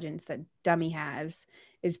artificial intelligence that Dummy has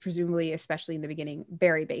is presumably, especially in the beginning,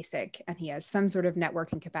 very basic. And he has some sort of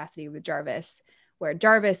networking capacity with Jarvis, where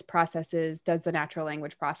Jarvis does the natural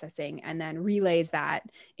language processing and then relays that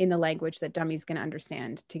in the language that Dummy's going to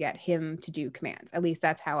understand to get him to do commands. At least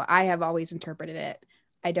that's how I have always interpreted it.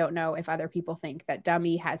 I don't know if other people think that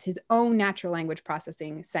Dummy has his own natural language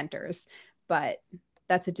processing centers, but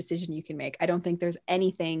that's a decision you can make. I don't think there's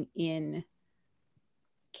anything in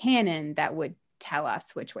canon that would tell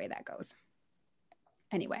us which way that goes.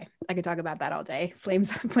 Anyway, I could talk about that all day.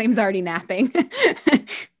 Flame's already napping.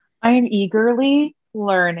 I am eagerly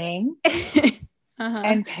learning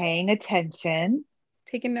and paying attention.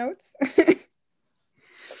 Taking notes.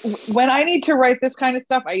 When I need to write this kind of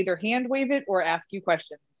stuff, I either hand wave it or ask you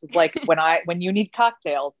questions. It's like when you need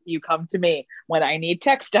cocktails, you come to me. When I need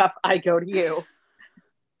tech stuff, I go to you.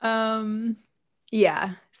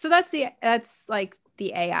 Yeah. So that's like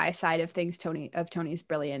the AI side of things, Tony's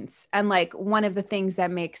brilliance. And like one of the things that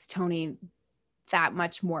makes Tony that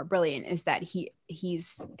much more brilliant is that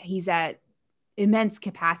he's at immense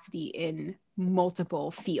capacity in multiple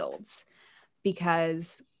fields,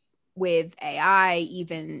 because with AI,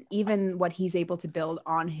 even what he's able to build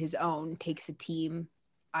on his own takes a team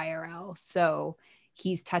IRL. So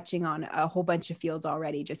he's touching on a whole bunch of fields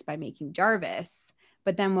already just by making Jarvis.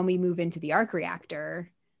 But then when we move into the arc reactor,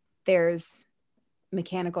 there's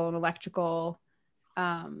mechanical and electrical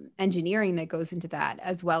engineering that goes into that,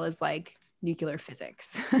 as well as like nuclear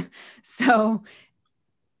physics. So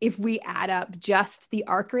if we add up just the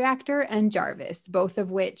arc reactor and Jarvis, both of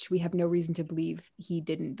which we have no reason to believe he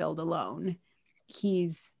didn't build alone,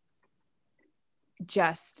 he's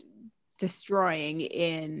just destroying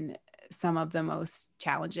in some of the most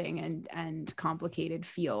challenging and complicated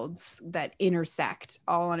fields that intersect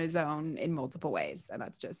all on his own in multiple ways. And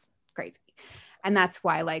that's just crazy. And that's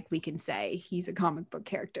why, like, we can say he's a comic book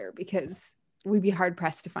character, because we'd be hard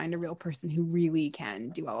pressed to find a real person who really can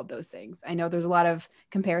do all of those things. I know there's a lot of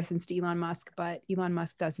comparisons to Elon Musk, but Elon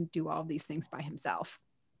Musk doesn't do all of these things by himself.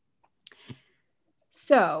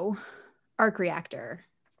 So arc reactor,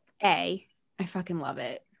 I fucking love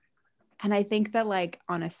it. And I think that, like,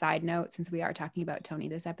 on a side note, since we are talking about Tony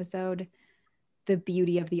this episode, the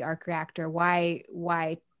beauty of the arc reactor,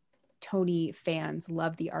 why Tony fans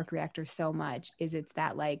love the arc reactor so much, is it's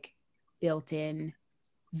that like built-in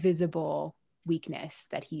visible weakness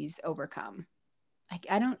that he's overcome. Like,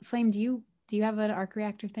 I don't, Flame, do you have an arc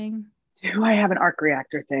reactor thing? Do I have an arc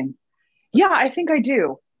reactor thing? Yeah, I think I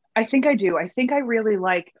do. I think I really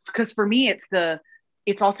like, because for me,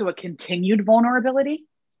 it's also a continued vulnerability.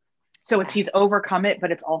 So he's overcome it,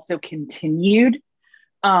 but it's also continued.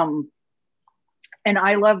 And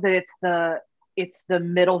I love that it's the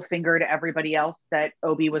middle finger to everybody else that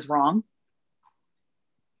Obi was wrong.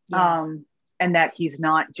 Yeah. And that he's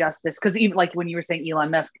not just this, because even like when you were saying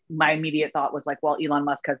Elon Musk, my immediate thought was like, well, Elon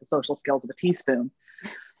Musk has the social skills of a teaspoon,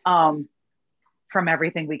 from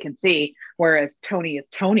everything we can see. Whereas Tony is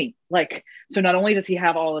Tony. Like, so not only does he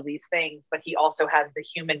have all of these things, but he also has the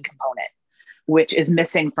human component, which is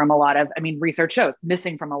missing from a lot of, research shows,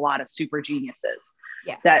 missing from a lot of super geniuses.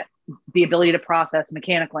 Yeah. That the ability to process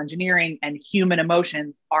mechanical engineering and human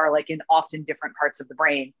emotions are like in often different parts of the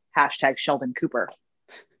brain. # Sheldon Cooper.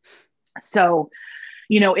 So,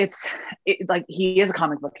 it's like, he is a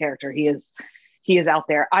comic book character. He is out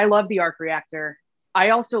there. I love the arc reactor. I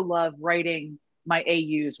also love writing my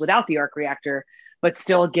AUs without the arc reactor, but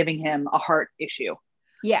still giving him a heart issue.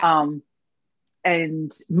 Yeah.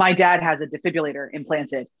 And my dad has a defibrillator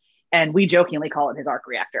implanted, and we jokingly call it his arc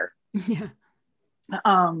reactor. Yeah.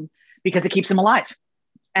 Because it keeps him alive.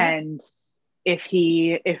 Yeah. And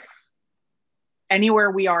if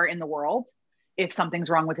anywhere we are in the world, if something's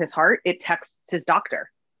wrong with his heart, it texts his doctor.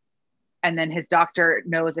 And then his doctor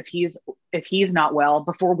knows if he's not well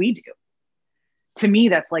before we do. To me,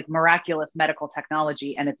 that's like miraculous medical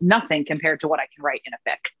technology, and it's nothing compared to what I can write in a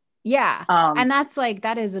fic. Yeah. And that's like,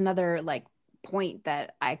 that is another like point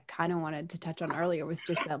that I kind of wanted to touch on earlier, was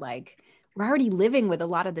just that, like, we're already living with a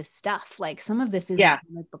lot of this stuff. Like, some of this is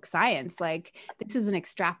comic book science. Like, this is an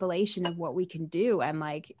extrapolation of what we can do. And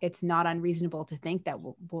like, it's not unreasonable to think that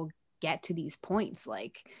we'll get to these points.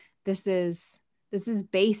 Like, this is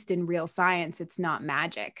based in real science. It's not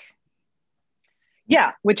magic.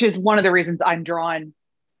 Yeah. Which is one of the reasons I'm drawn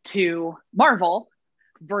to Marvel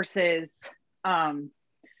versus,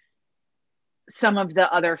 some of the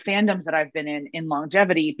other fandoms that I've been in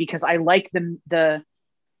longevity, because I like the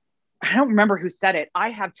I don't remember who said it. I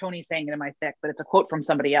have Tony saying it in my fic, but it's a quote from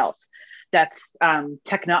somebody else. That's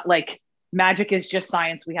like, magic is just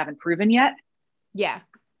science we haven't proven yet. Yeah.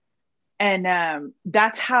 And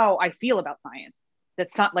that's how I feel about science.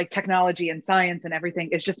 That's not like technology and science and everything.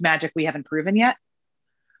 It's just magic we haven't proven yet.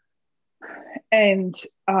 And,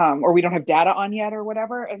 or we don't have data on yet or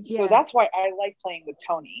whatever. And so that's why I like playing with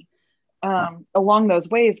Tony along those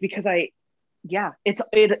ways, because it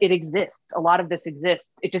exists. A lot of this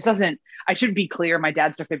exists. It just doesn't, I should be clear. My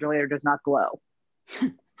dad's defibrillator does not glow.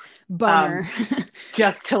 Bummer.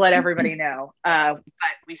 Just to let everybody know. But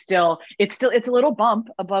it's a little bump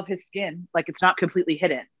above his skin. Like, it's not completely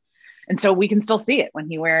hidden. And so we can still see it when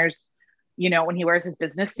he wears, his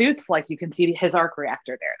business suits. Like, you can see his arc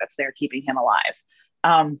reactor there. That's there keeping him alive.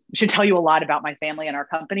 I should tell you a lot about my family and our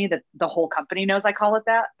company, that the whole company knows I call it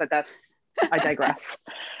that, but I digress.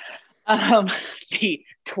 The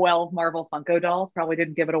 12 Marvel Funko dolls probably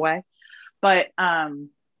didn't give it away, but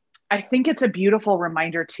I think it's a beautiful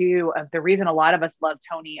reminder too of the reason a lot of us love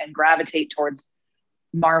Tony and gravitate towards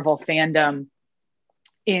Marvel fandom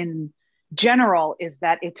in general is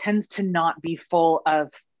that it tends to not be full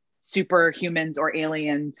of superhumans or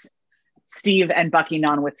aliens, Steve and Bucky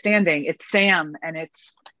notwithstanding. It's Sam and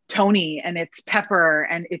it's Tony and it's Pepper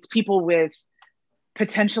and it's people with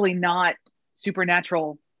potentially not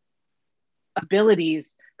supernatural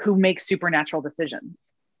abilities who make supernatural decisions.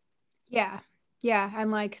 Yeah. Yeah.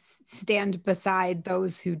 And like stand beside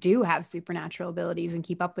those who do have supernatural abilities and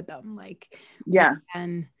keep up with them. Like, yeah.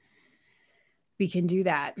 And we can do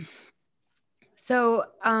that. So,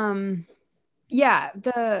 so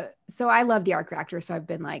I love the arc reactor. So I've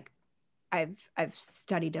been like, I've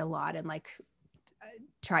studied it a lot and like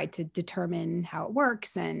tried to determine how it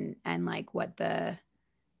works and like what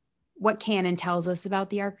canon tells us about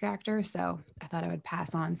the arc reactor. So I thought I would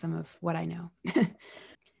pass on some of what I know.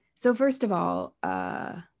 So first of all,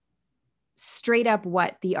 straight up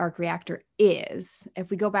what the arc reactor is.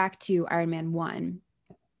 If we go back to Iron Man 1,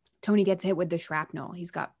 Tony gets hit with the shrapnel.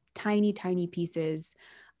 He's got tiny, tiny pieces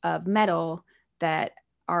of metal that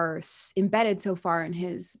are embedded so far in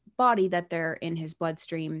his body that they're in his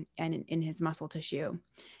bloodstream and in his muscle tissue.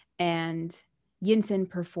 And Yinsen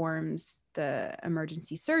performs the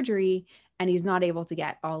emergency surgery and he's not able to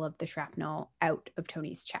get all of the shrapnel out of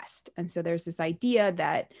Tony's chest. And so there's this idea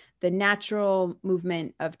that the natural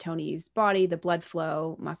movement of Tony's body, the blood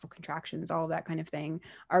flow, muscle contractions, all of that kind of thing,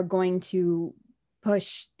 are going to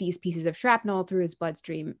push these pieces of shrapnel through his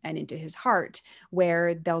bloodstream and into his heart,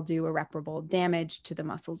 where they'll do irreparable damage to the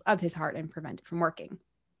muscles of his heart and prevent it from working.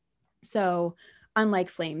 So unlike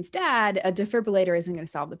Flame's dad, a defibrillator isn't going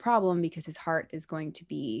to solve the problem because his heart is going to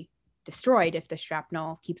be destroyed if the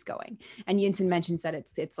shrapnel keeps going. And Yinsen mentions that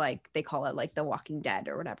it's like, they call it like the Walking Dead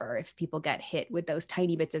or whatever. If people get hit with those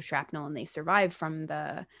tiny bits of shrapnel and they survive from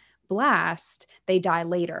the blast, they die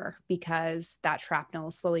later because that shrapnel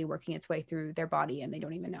is slowly working its way through their body and they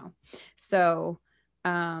don't even know. So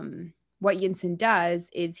what Yinsen does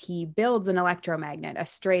is he builds an electromagnet,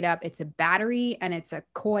 it's a battery and it's a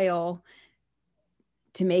coil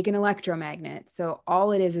to make an electromagnet. So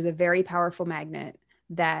all it is a very powerful magnet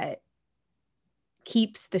that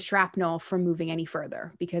keeps the shrapnel from moving any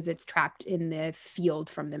further because it's trapped in the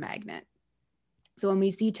field from the magnet. So when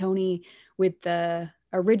we see Tony with the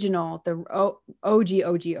original, the OG,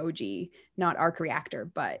 not arc reactor,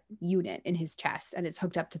 but unit in his chest, and it's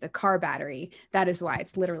hooked up to the car battery, that is why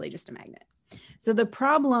it's literally just a magnet. So the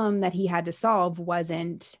problem that he had to solve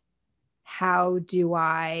wasn't how do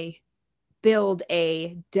I build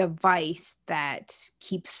a device that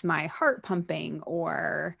keeps my heart pumping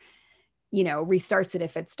or, restarts it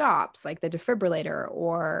if it stops, like the defibrillator,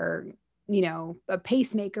 or a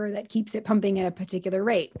pacemaker that keeps it pumping at a particular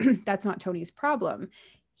rate. That's not Tony's problem.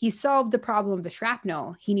 He solved the problem of the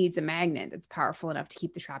shrapnel. He needs a magnet that's powerful enough to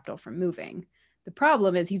keep the shrapnel from moving. The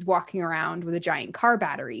problem is he's walking around with a giant car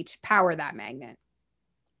battery to power that magnet.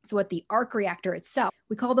 So what the arc reactor itself,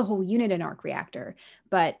 we call the whole unit an arc reactor,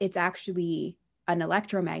 but it's actually an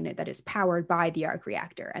electromagnet that is powered by the arc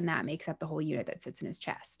reactor, and that makes up the whole unit that sits in his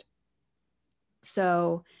chest.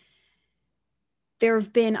 So I'm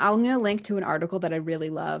going to link to an article that I really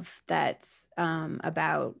love that's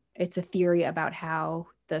it's a theory about how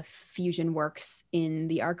the fusion works in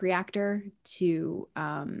the arc reactor to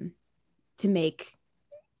make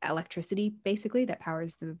electricity, basically, that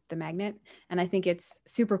powers the magnet. And I think it's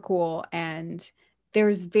super cool. And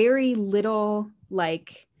there's very little,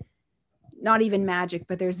 like, not even magic,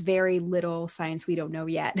 but there's very little science we don't know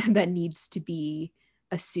yet that needs to be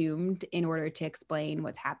assumed in order to explain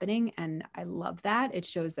what's happening. And I love that. It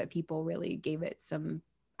shows that people really gave it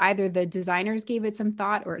either the designers gave it some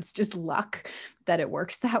thought or it's just luck that it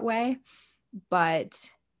works that way.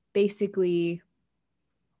 But basically,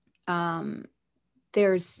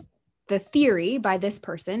 there's the theory by this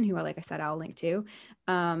person who, like I said, I'll link to,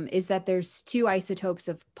 is that there's two isotopes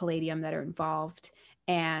of palladium that are involved,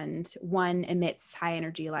 and one emits high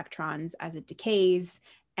energy electrons as it decays,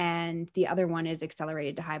 and the other one is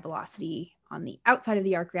accelerated to high velocity on the outside of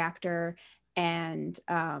the arc reactor, and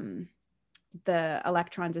the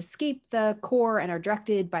electrons escape the core and are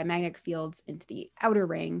directed by magnetic fields into the outer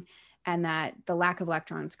ring, and that the lack of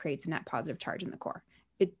electrons creates a net positive charge in the core.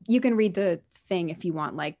 You can read the thing if you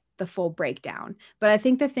want, like, the full breakdown. But I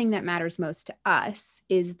think the thing that matters most to us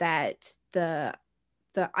is that the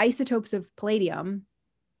isotopes of palladium,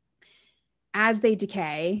 as they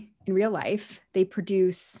decay in real life, they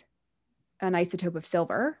produce an isotope of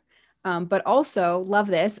silver, but also, love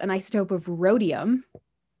this, an isotope of rhodium.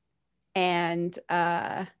 And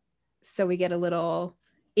so we get a little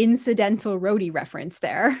incidental Rhodey reference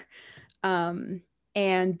there.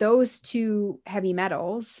 And those two heavy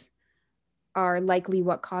metals are likely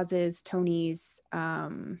what causes Tony's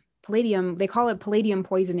palladium, they call it palladium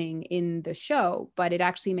poisoning in the show, but it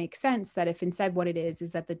actually makes sense that if instead what it is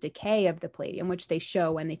that the decay of the palladium, which they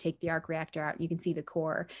show when they take the arc reactor out, and you can see the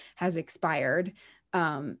core has expired,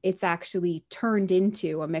 it's actually turned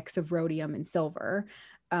into a mix of rhodium and silver.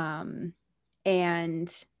 And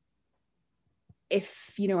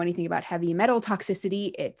if you know anything about heavy metal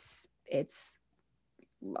toxicity, it's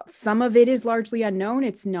some of it is largely unknown.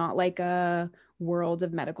 It's not like a world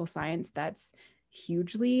of medical science that's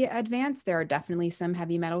hugely advanced. There are definitely some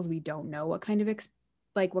heavy metals we don't know what kind of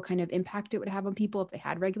what kind of impact it would have on people if they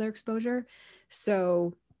had regular exposure.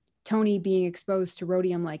 So Tony being exposed to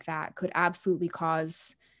rhodium like that could absolutely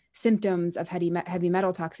cause symptoms of heavy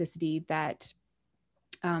metal toxicity that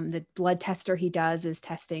the blood tester he does is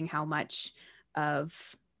testing how much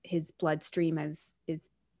of his bloodstream is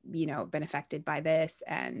been affected by this,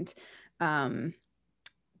 and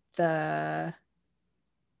the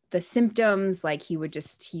symptoms, like he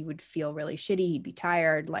would feel really shitty, he'd be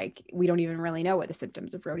tired, like we don't even really know what the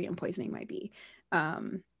symptoms of rhodium poisoning might be,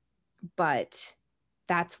 but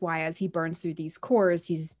that's why as he burns through these cores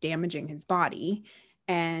he's damaging his body.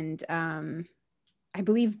 And I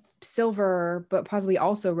believe silver, but possibly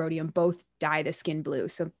also rhodium, both dye the skin blue.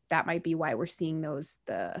 So that might be why we're seeing those,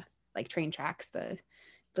 the like train tracks, the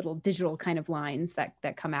little digital kind of lines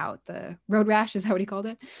that come out. The road rash is how he called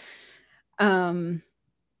it. And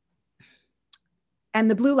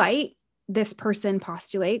the blue light, this person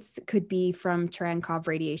postulates, could be from Cherenkov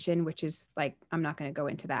radiation, which is like, I'm not going to go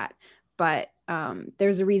into that, but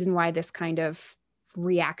there's a reason why this kind of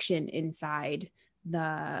reaction inside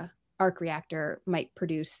the arc reactor might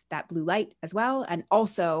produce that blue light as well. And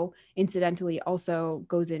also, incidentally, also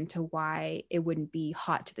goes into why it wouldn't be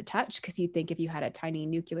hot to the touch, because you'd think if you had a tiny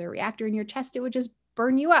nuclear reactor in your chest, it would just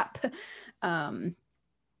burn you up.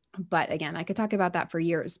 But again, I could talk about that for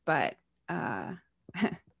years, but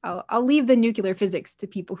I'll leave the nuclear physics to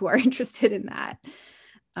people who are interested in that.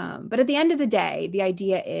 But at the end of the day, the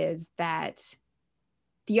idea is that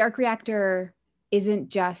the arc reactor isn't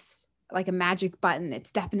just like a magic button.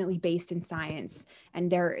 It's definitely based in science,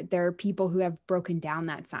 and there are people who have broken down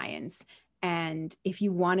that science. And if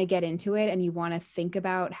you want to get into it and you want to think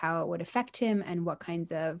about how it would affect him and what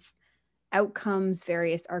kinds of outcomes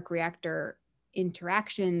various arc reactor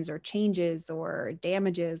interactions or changes or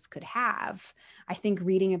damages could have, I think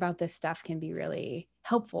reading about this stuff can be really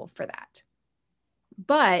helpful for that.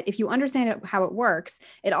 But if you understand how it works,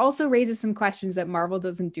 it also raises some questions that Marvel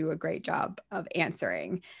doesn't do a great job of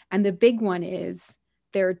answering. And the big one is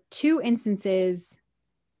there are two instances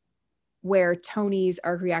where Tony's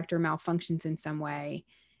arc reactor malfunctions in some way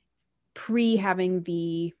pre having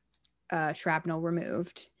the shrapnel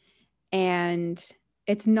removed. And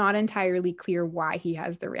it's not entirely clear why he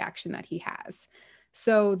has the reaction that he has.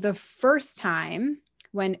 So the first time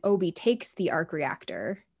when Obi takes the arc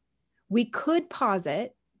reactor, we could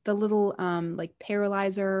posit the little like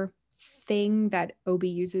paralyzer thing that Obi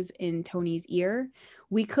uses in Tony's ear.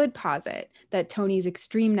 We could posit that Tony's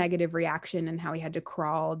extreme negative reaction and how he had to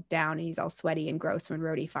crawl down and he's all sweaty and gross when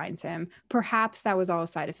Rhodey finds him, perhaps that was all a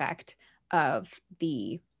side effect of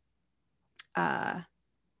the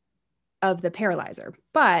paralyzer.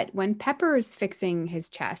 But when Pepper is fixing his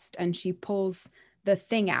chest and she pulls the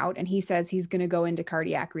thing out and he says he's going to go into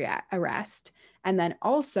cardiac arrest, and then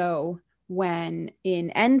also when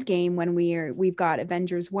in Endgame, when we've got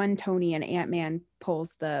Avengers 1, Tony and Ant-Man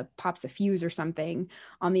pops a fuse or something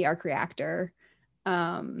on the arc reactor.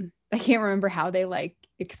 I can't remember how they like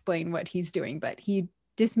explain what he's doing, but he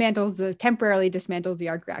temporarily dismantles the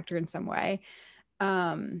arc reactor in some way.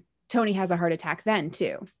 Tony has a heart attack then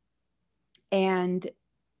too. And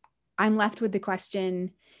I'm left with the question,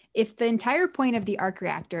 if the entire point of the arc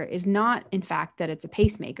reactor is not, in fact, that it's a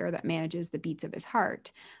pacemaker that manages the beats of his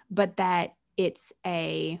heart, but that it's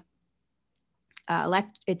just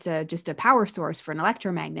a power source for an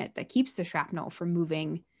electromagnet that keeps the shrapnel from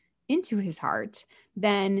moving into his heart,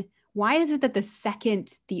 then why is it that the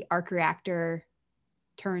second the arc reactor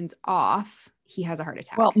turns off, he has a heart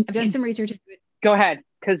attack? Well, I've done some research into it. Go ahead,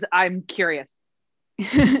 because I'm curious.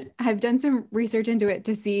 I've done some research into it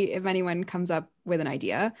to see if anyone comes up with an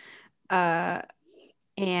idea.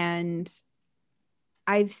 And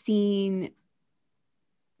I've seen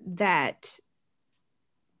that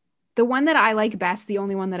the one that I like best, the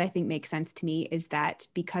only one that I think makes sense to me, is that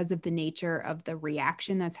because of the nature of the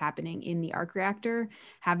reaction that's happening in the arc reactor,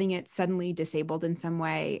 having it suddenly disabled in some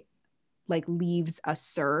way, like leaves a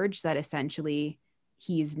surge that essentially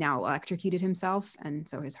he's now electrocuted himself. And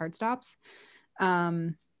so his heart stops.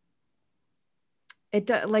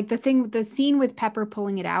 Like the scene with Pepper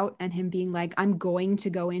pulling it out and him being like, I'm going to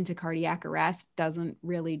go into cardiac arrest doesn't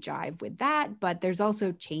really jive with that. But there's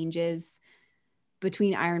also changes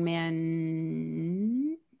between Iron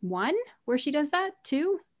Man 1 where she does that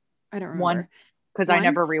too. I don't remember. 1, because I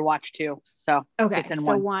never rewatched 2. So okay, it's in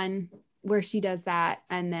so 1. 1 where she does that,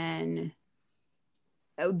 and then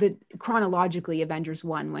the chronologically Avengers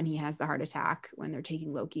 1 when he has the heart attack when they're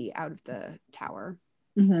taking Loki out of the tower.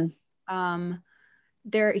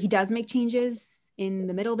 There he does make changes in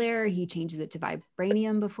the middle there. He changes it to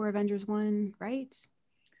vibranium before Avengers 1, right?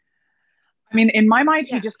 I mean, in my mind,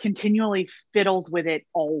 he just continually fiddles with it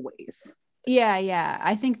always. Yeah.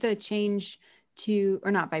 I think the change to,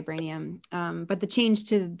 or not vibranium, but the change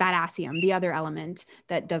to badassium, the other element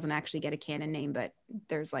that doesn't actually get a canon name, but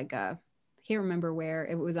there's like I can't remember where,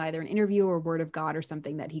 it was either an interview or word of God or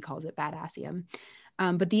something that he calls it badassium.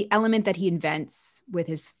 But the element that he invents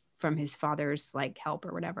from his father's like help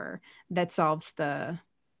or whatever, that solves the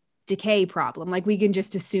decay problem. Like we can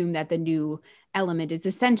just assume that the new element is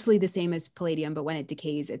essentially the same as palladium, but when it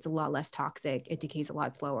decays, it's a lot less toxic. It decays a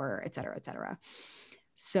lot slower, et cetera, et cetera.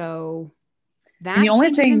 So that the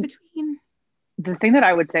only thing in between. The thing that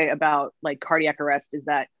I would say about like cardiac arrest is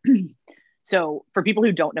that, so for people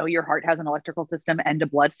who don't know, your heart has an electrical system and a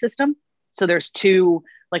blood system. So there's two,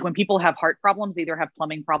 like when people have heart problems, they either have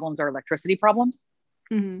plumbing problems or electricity problems.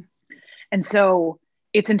 Mm-hmm. And so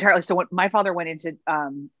it's entirely, so when my father went into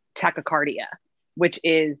tachycardia, which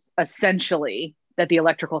is essentially that the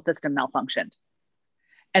electrical system malfunctioned.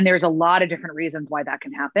 And there's a lot of different reasons why that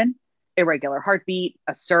can happen. Irregular heartbeat,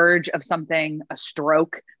 a surge of something, a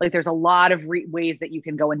stroke. Like there's a lot of ways that you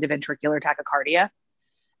can go into ventricular tachycardia.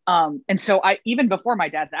 And so even before my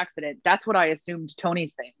dad's accident, that's what I assumed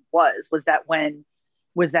Tony's thing was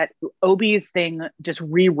that Obi's thing just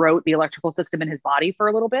rewrote the electrical system in his body for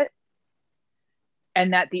a little bit.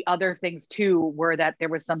 And that the other things too were that there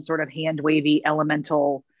was some sort of hand wavy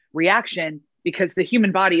elemental reaction because the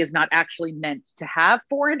human body is not actually meant to have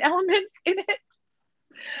foreign elements in it.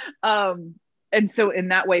 And so in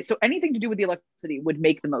that way, so anything to do with the electricity would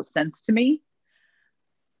make the most sense to me.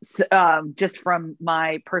 Just from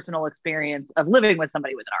my personal experience of living with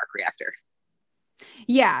somebody with an arc reactor.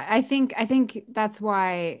 Yeah, I think that's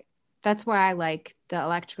why I like the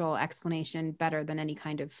electrical explanation better than any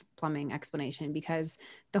kind of plumbing explanation, because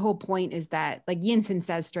the whole point is that, like Yinsen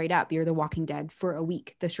says straight up, you're the Walking Dead for a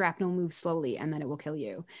week. The shrapnel moves slowly and then it will kill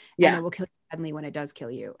you. Yeah. And it will kill you suddenly when it does kill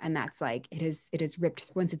you. And that's like, it is ripped,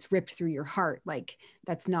 once it's ripped through your heart, like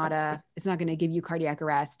it's not going to give you cardiac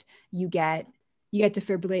arrest. You get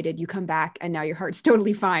defibrillated, you come back and now your heart's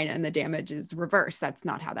totally fine and the damage is reversed. That's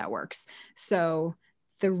not how that works. So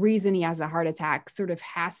the reason he has a heart attack sort of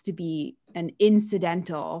has to be an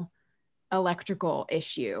incidental electrical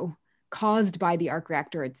issue caused by the arc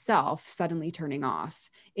reactor itself suddenly turning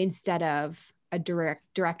off, instead of a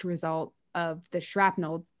direct result of the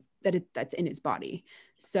shrapnel that's in his body.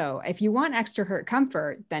 So if you want extra hurt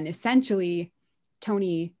comfort, then essentially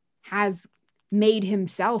Tony has made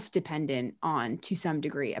himself dependent on, to some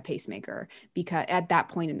degree, a pacemaker, because at that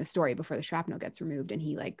point in the story, before the shrapnel gets removed and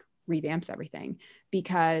he like revamps everything,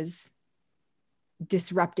 because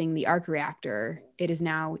disrupting the arc reactor, it is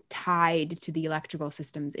now tied to the electrical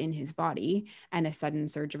systems in his body, and a sudden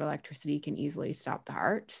surge of electricity can easily stop the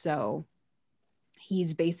heart. So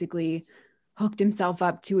he's basically hooked himself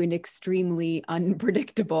up to an extremely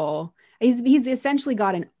unpredictable, he's essentially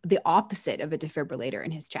got the opposite of a defibrillator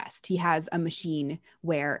in his chest. He has a machine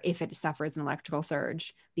where if it suffers an electrical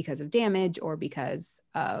surge because of damage or because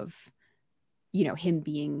of,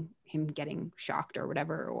 him getting shocked or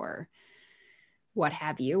whatever, or what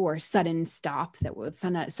have you, or sudden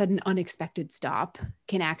unexpected stop,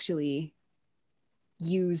 can actually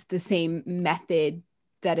use the same method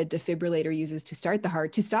that a defibrillator uses to start the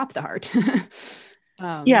heart to stop the heart.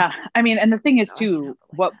 Yeah. I mean, and the thing is too,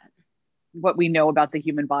 what we know about the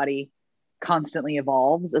human body constantly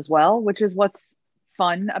evolves as well, which is what's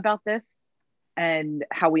fun about this, and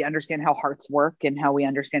how we understand how hearts work and how we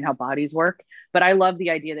understand how bodies work. But I love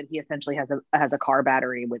the idea that he essentially has a car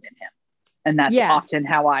battery within him. And that's often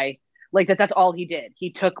how I like that. That's all he did.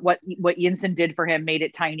 He took what Yinsen did for him, made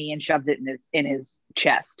it tiny and shoved it in his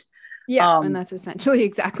chest. Yeah. And that's essentially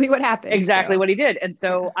exactly what happened. Exactly what he did. And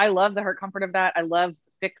so I love the hurt comfort of that. I love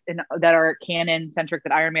fix in that are canon centric,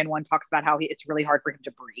 that Iron Man 1 talks about how it's really hard for him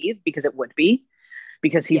to breathe, because it would be,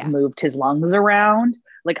 because he's moved his lungs around.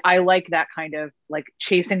 Like, I like that kind of like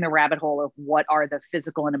chasing the rabbit hole of what are the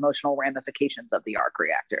physical and emotional ramifications of the arc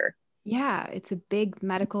reactor. Yeah, it's a big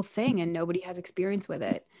medical thing and nobody has experience with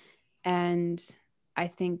it. And I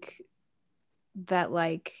think that,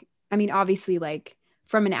 like, I mean, obviously, like,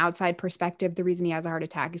 from an outside perspective, the reason he has a heart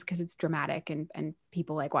attack is because it's dramatic and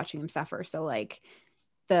people like watching him suffer. So like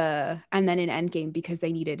and then in Endgame because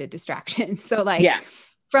they needed a distraction. So like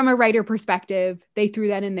from a writer perspective, they threw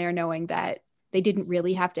that in there knowing that they didn't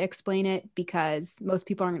really have to explain it because most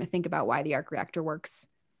people aren't going to think about why the arc reactor works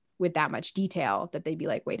with that much detail, that they'd be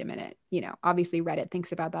like, wait a minute, you know, obviously Reddit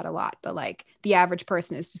thinks about that a lot, but like the average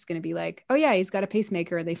person is just going to be like, oh yeah, he's got a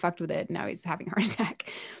pacemaker and they fucked with it and now he's having a heart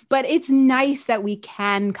attack. But it's nice that we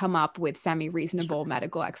can come up with semi-reasonable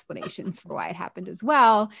medical explanations for why it happened as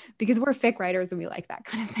well, because we're fic writers and we like that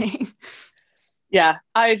kind of thing. Yeah,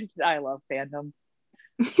 I love fandom.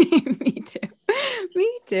 Me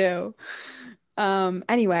too.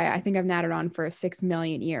 Anyway, I think I've nattered on for 6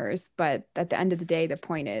 million years, but at the end of the day, the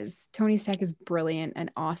point is Tony's tech is brilliant and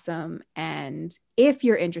awesome. And if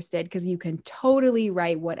you're interested, because you can totally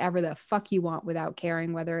write whatever the fuck you want without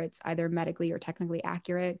caring whether it's either medically or technically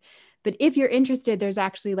accurate. But if you're interested, there's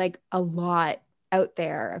actually like a lot out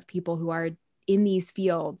there of people who are in these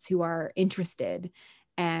fields who are interested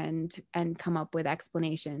and come up with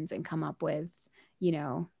explanations and come up with, you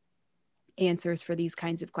know, answers for these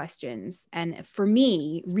kinds of questions. And for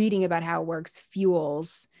me, reading about how it works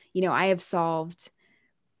fuels, you know, I have solved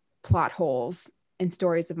plot holes in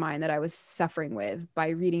stories of mine that I was suffering with by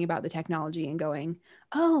reading about the technology and going,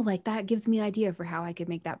 oh, like that gives me an idea for how I could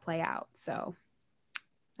make that play out. So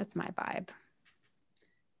that's my vibe.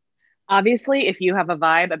 Obviously, if you have a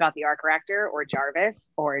vibe about the arc reactor or Jarvis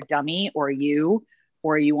or Dummy or you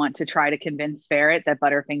want to try to convince Ferret that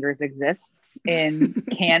Butterfingers exists in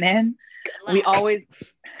canon, we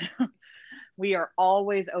are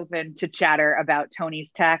always open to chatter about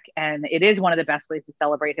Tony's tech, and it is one of the best ways to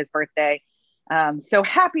celebrate his birthday. So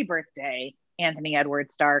happy birthday, Anthony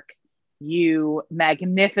Edward Stark, you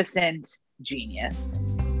magnificent genius.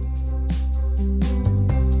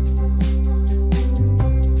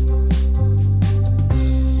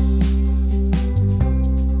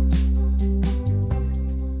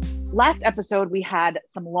 Last episode, we had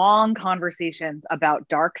some long conversations about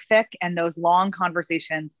dark fic, and those long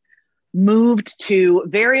conversations moved to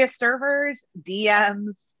various servers,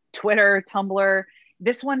 DMs, Twitter, Tumblr.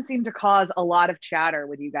 This one seemed to cause a lot of chatter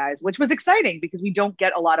with you guys, which was exciting because we don't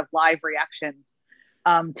get a lot of live reactions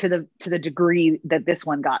to the degree that this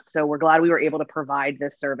one got. So we're glad we were able to provide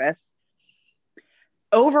this service.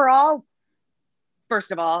 Overall,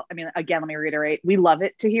 first of all, I mean, again, let me reiterate, we love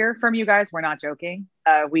it to hear from you guys. We're not joking.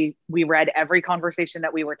 We read every conversation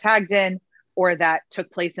that we were tagged in or that took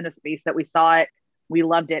place in a space that we saw it. We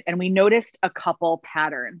loved it. And we noticed a couple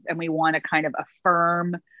patterns, and we want to kind of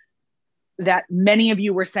affirm that many of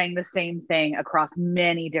you were saying the same thing across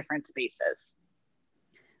many different spaces.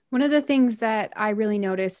 One of the things that I really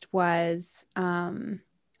noticed was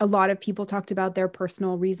a lot of people talked about their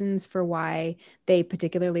personal reasons for why they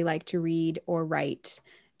particularly like to read or write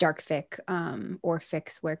dark fic, or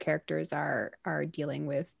fics where characters are dealing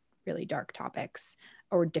with really dark topics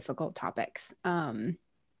or difficult topics.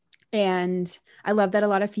 And I love that a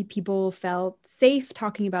lot of people felt safe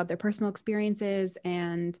talking about their personal experiences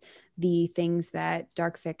and the things that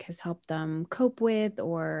dark fic has helped them cope with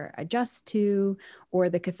or adjust to, or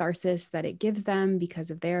the catharsis that it gives them because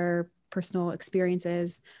of their personal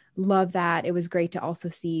experiences. Love that. It was great to also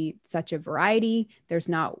see such a variety. There's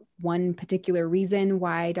not one particular reason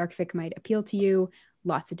why dark fic might appeal to you.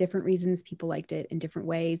 Lots of different reasons. People liked it in different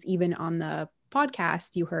ways. Even on the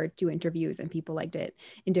podcast, you heard 2 interviews and people liked it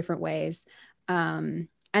in different ways. And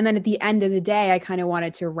then at the end of the day, I kind of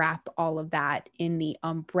wanted to wrap all of that in the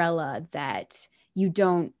umbrella that you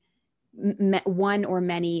don't, one or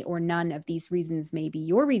many or none of these reasons may be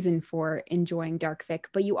your reason for enjoying dark fic,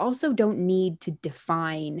 but you also don't need to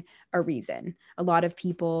define a reason. A lot of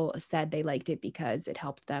people said they liked it because it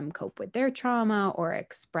helped them cope with their trauma or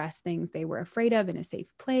express things they were afraid of in a safe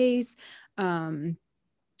place,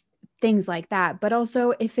 things like that. But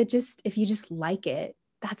also if you just like it,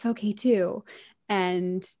 that's okay too.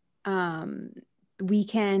 And we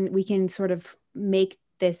can sort of make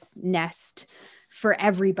this nest for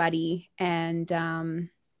everybody. And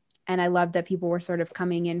I love that people were sort of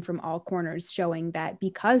coming in from all corners, showing that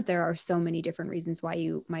because there are so many different reasons why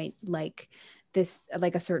you might like this,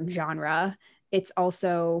 like a certain genre, it's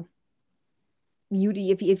also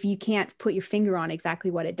if you can't put your finger on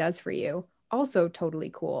exactly what it does for you, also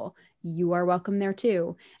totally cool. You are welcome there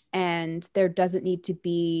too. And there doesn't need to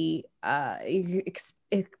be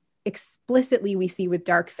explicitly, we see with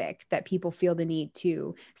dark fic that people feel the need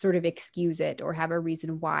to sort of excuse it or have a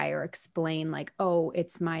reason why, or explain like, oh,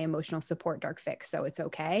 it's my emotional support dark fic, so it's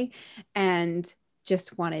okay. And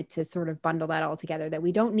just wanted to sort of bundle that all together, that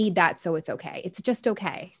we don't need that. So it's okay. It's just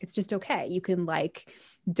okay. It's just okay. You can like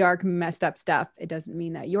dark, messed up stuff. It doesn't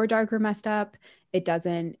mean that you're dark or messed up. It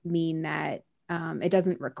doesn't mean that it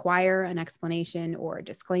doesn't require an explanation or a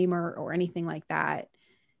disclaimer or anything like that.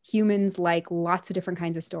 Humans like lots of different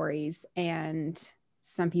kinds of stories, and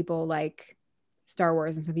some people like Star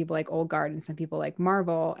Wars, and some people like Old Guard, and some people like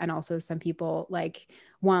Marvel, and also some people like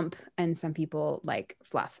Wump, and some people like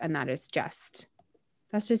Fluff. And that's just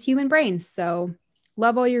human brains. So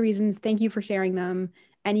love all your reasons. Thank you for sharing them.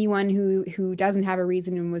 Anyone who doesn't have a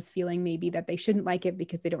reason and was feeling maybe that they shouldn't like it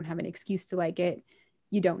because they don't have an excuse to like it,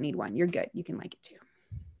 you don't need one. You're good. You can like it too.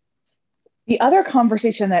 The other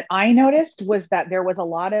conversation that I noticed was that there was a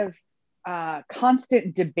lot of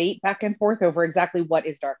constant debate back and forth over exactly what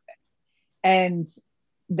is darkfic, and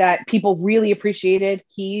that people really appreciated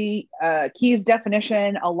Key's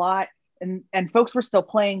definition a lot, and folks were still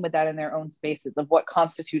playing with that in their own spaces of what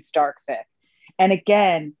constitutes darkfic. And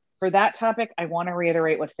again, for that topic, I want to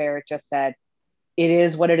reiterate what Ferret just said. It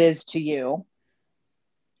is what it is to you.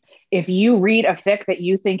 If you read a fic that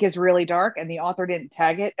you think is really dark and the author didn't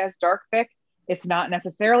tag it as dark fic, it's not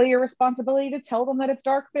necessarily your responsibility to tell them that it's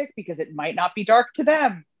dark fic, because it might not be dark to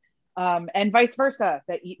them. And vice versa,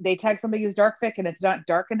 that they tag somebody as dark fic and it's not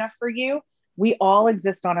dark enough for you. We all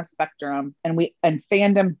exist on a spectrum, and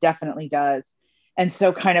fandom definitely does. And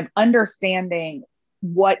so kind of understanding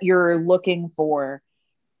what you're looking for,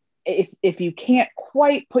 if you can't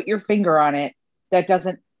quite put your finger on it, that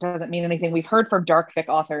doesn't mean anything. We've heard from dark fic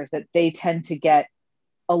authors that they tend to get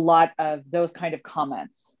a lot of those kind of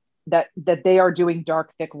comments that they are doing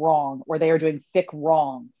dark fic wrong, or they are doing fic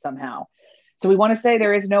wrong somehow. So we want to say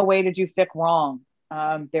there is no way to do fic wrong.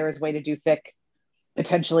 There is a way to do fic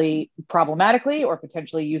potentially problematically, or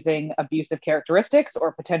potentially using abusive characteristics,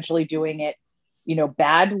 or potentially doing it,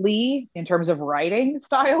 badly in terms of writing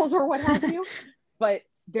styles or what have you. But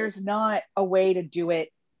there's not a way to do it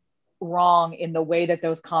wrong in the way that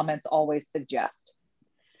those comments always suggest.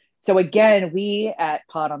 So again, we at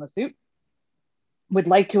Pod on the Suit would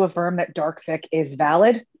like to affirm that dark fic is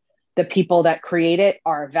valid. The people that create it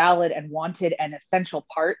are valid and wanted and essential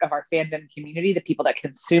part of our fandom community. The people that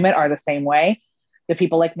consume it are the same way. The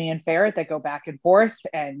people like me and Ferret that go back and forth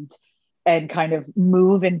and kind of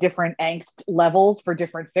move in different angst levels for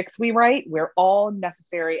different fics we write, we're all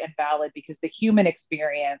necessary and valid, because the human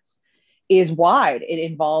experience is wide. It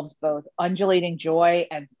involves both undulating joy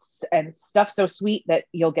and stuff so sweet that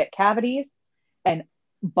you'll get cavities, and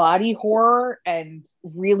body horror and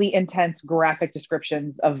really intense graphic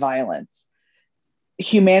descriptions of violence.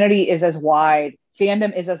 Humanity is as wide,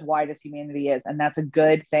 fandom is as wide as humanity is, and that's a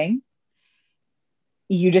good thing.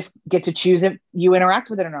 You just get to choose if you interact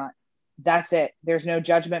with it or not. That's it. There's no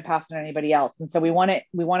judgment passed on anybody else. And so we want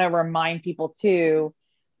to remind people too,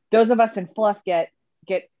 those of us in Fluff get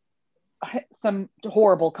some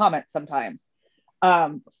horrible comments sometimes,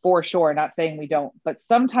 for sure. Not saying we don't, but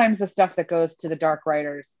sometimes the stuff that goes to the dark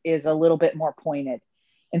writers is a little bit more pointed.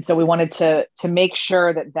 And so we wanted to make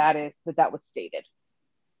sure that was stated.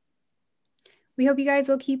 We hope you guys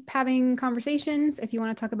will keep having conversations. If you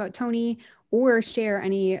want to talk about Tony or share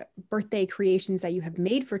any birthday creations that you have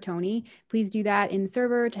made for Tony, please do that in the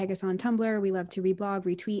server. Tag us on Tumblr. We love to reblog,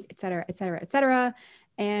 retweet, etc., etc., etc.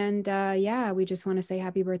 And we just want to say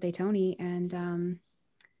happy birthday, Tony, and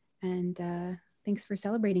thanks for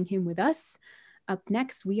celebrating him with us. Up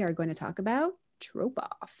next, we are going to talk about Trope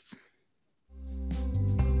Off.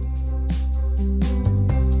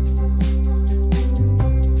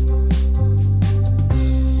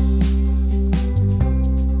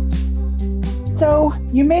 So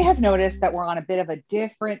you may have noticed that we're on a bit of a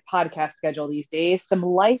different podcast schedule these days. Some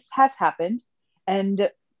life has happened, and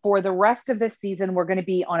for the rest of this season, we're going to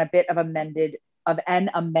be on a bit of an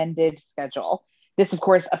amended schedule. This, of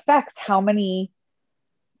course, affects how many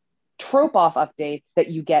Trope Off updates that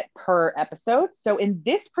you get per episode. So in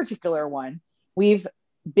this particular one, we've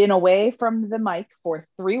been away from the mic for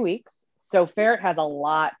 3 weeks. So Ferret has a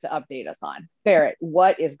lot to update us on. Ferret,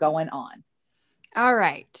 what is going on? All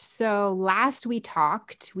right. So last we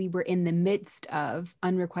talked, we were in the midst of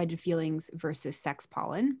Unrequited Feelings versus Sex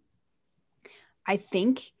Pollen. I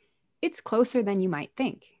think it's closer than you might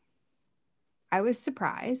think. I was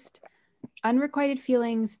surprised. Unrequited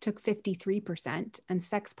Feelings took 53% and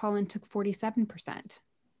Sex Pollen took 47%.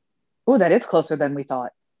 Oh, that is closer than we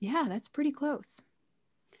thought. Yeah, that's pretty close.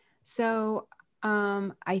 So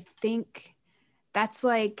I think that's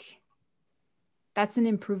an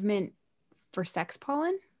improvement for Sex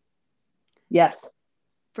Pollen. Yes.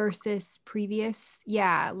 Versus previous.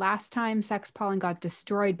 Yeah, last time Sex Pollen got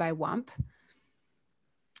destroyed by Wump.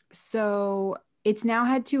 So It's now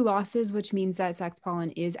had 2 losses, which means that Sex Pollen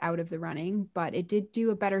is out of the running, but it did do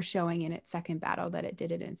a better showing in its second battle than it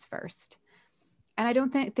did in its first. And I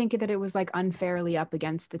don't think that it was like unfairly up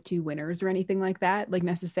against the 2 winners or anything like that, like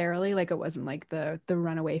necessarily, like it wasn't like the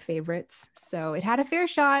runaway favorites. So it had a fair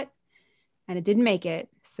shot and it didn't make it.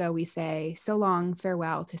 So we say so long,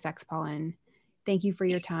 farewell to Sex Pollen. Thank you for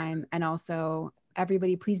your time. And also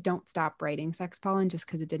everybody, please don't stop writing Sex Pollen just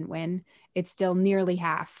because it didn't win. It's still nearly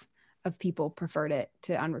half of people preferred it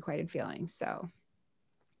to Unrequited Feelings. So,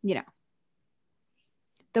 you know,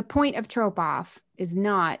 the point of Trope Off is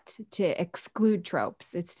not to exclude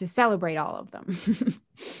tropes. It's to celebrate all of them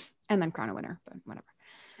and then crown a winner, but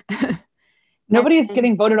whatever. Nobody is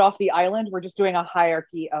getting voted off the island. We're just doing a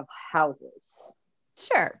hierarchy of houses.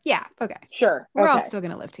 Sure. Yeah. Okay. Sure. We're all Okay. still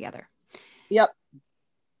going to live together. Yep.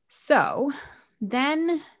 So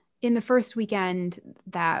then in the first weekend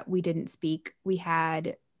that we didn't speak, we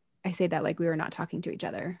had, I say that like we were not talking to each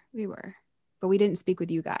other. We were, but we didn't speak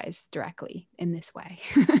with you guys directly in this way.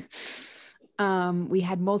 We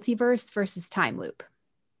had Multiverse versus Time Loop.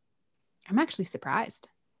 I'm actually surprised.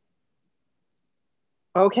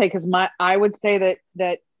 Okay, because I would say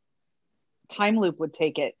that Time Loop would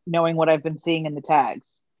take it, knowing what I've been seeing in the tags.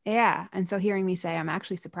 Yeah. And so hearing me say I'm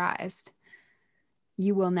actually surprised,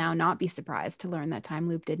 you will now not be surprised to learn that Time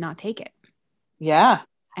Loop did not take it. Yeah. I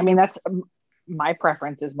And mean, it that's my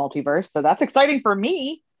preference is Multiverse. So that's exciting for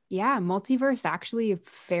me. Yeah, Multiverse actually a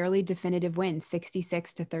fairly definitive win,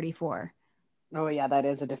 66-34. Oh, yeah, that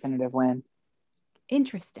is a definitive win.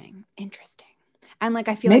 Interesting. And like,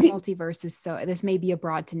 I feel Maybe- like Multiverse is this may be a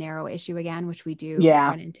broad to narrow issue again, which we do Yeah.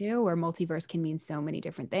 run into, where Multiverse can mean so many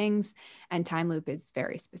different things and Time Loop is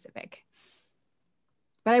very specific.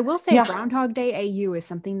 But I will say Yeah. Groundhog Day AU is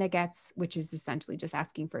something that gets, which is essentially just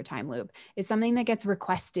asking for a time loop, is something that gets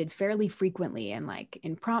requested fairly frequently. And like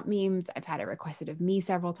in prompt memes, I've had it requested of me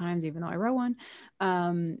several times, even though I wrote one.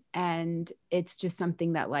 And it's just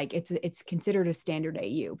something that like, it's considered a standard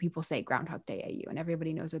AU. People say Groundhog Day AU and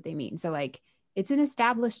everybody knows what they mean. So like, it's an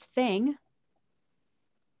established thing.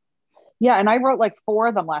 Yeah, and I wrote like 4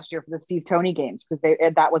 of them last year for the Steve Tony games because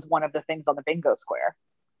that was one of the things on the bingo square.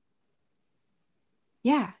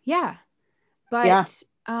 Yeah. But Yeah.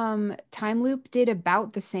 Time Loop did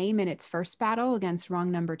about the same in its first battle against Wrong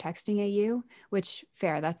Number Texting AU, which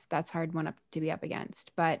fair, that's hard one to be up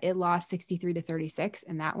against. But it lost 63-36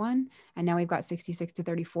 in that one. And now we've got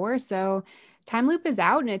 66-34. So Time Loop is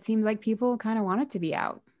out and it seems like people kind of want it to be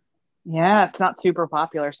out. Yeah, it's not super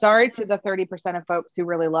popular. Sorry to the 30% of folks who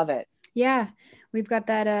really love it. Yeah, we've got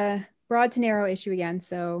that broad to narrow issue again.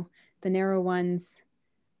 So the narrow ones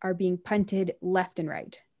are being punted left and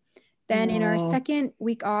right. Then in our second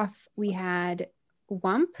week off, we had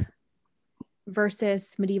Wump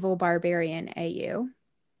versus Medieval Barbarian AU.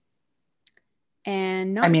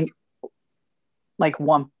 And not, I mean, like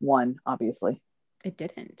Wump won, obviously. it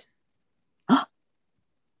didn't.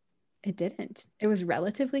 It didn't. It was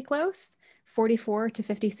relatively close,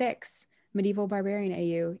 44-56. Medieval Barbarian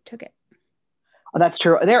AU took it. Oh, that's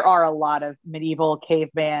true. There are a lot of medieval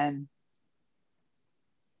caveman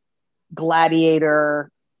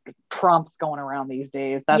gladiator prompts going around these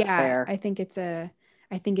days. That's fair. I think it's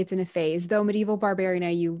in a phase, though Medieval Barbarian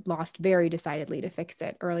AU lost very decidedly to Fix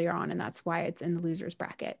It earlier on, and that's why it's in the losers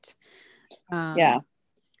bracket. Yeah.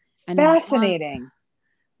 And Fascinating.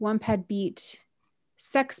 Wump had beat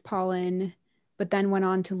Sex Pollen, but then went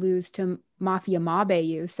on to lose to Mafia Mob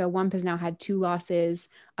AU. So Wump has now had 2 losses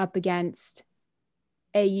up against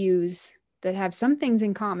AUs that have some things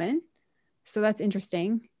in common. So that's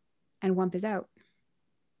interesting. And Wump is out.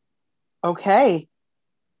 Okay.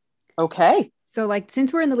 So like,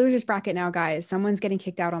 since we're in the losers bracket now, guys, someone's getting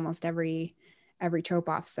kicked out almost every trope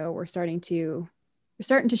off. So we're starting to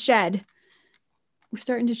shed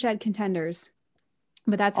contenders.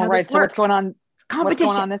 But that's how this works. So what's going on? Competition.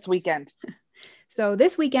 What's going on this weekend? So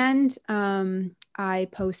this weekend, I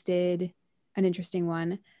posted an interesting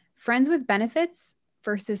one: Friends with Benefits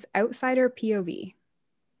versus Outsider POV.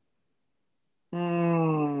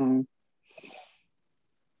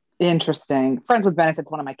 Interesting. Friends with Benefits,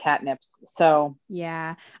 one of my catnips. So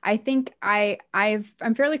yeah, I think I'm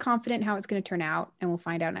fairly confident how it's going to turn out, and we'll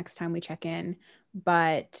find out next time we check in.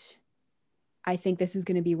 But I think this is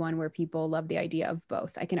going to be one where people love the idea of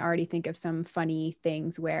both. I can already think of some funny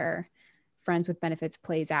things where Friends with Benefits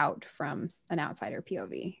plays out from an outsider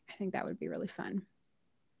POV. I think that would be really fun.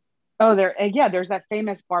 Oh, there's that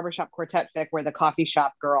famous barbershop quartet fic where the coffee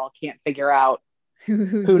shop girl can't figure out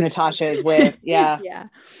who Natasha is with.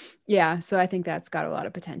 Yeah. So I think that's got a lot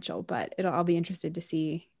of potential, but I'll be interested to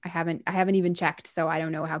see. I haven't even checked, so I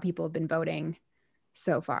don't know how people have been voting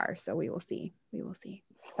so far. So we will see. We will see.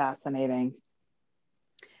 Fascinating.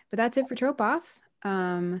 But that's it for Trope Off.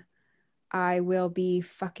 I will be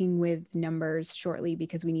fucking with numbers shortly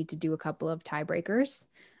because we need to do a couple of tiebreakers.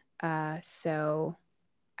 So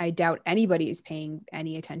I doubt anybody is paying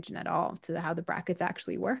any attention at all to how the brackets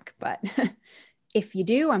actually work. But if you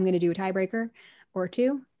do, I'm going to do a tiebreaker or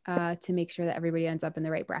two to make sure that everybody ends up in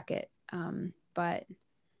the right bracket. But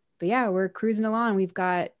yeah, we're cruising along. We've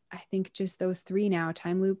got, I think, just those three now: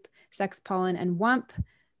 Time Loop, Sex Pollen, and Wump.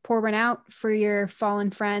 Pour one out for your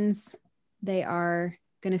fallen friends. They are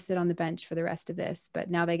going to sit on the bench for the rest of this, but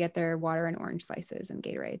now they get their water and orange slices and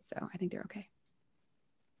Gatorade, so I think they're okay.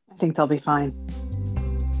 I think they'll be fine.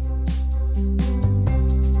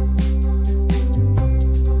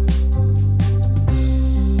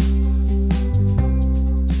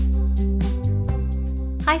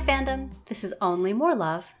 Hi fandom, this is Only More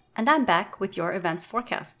Love, and I'm back with your events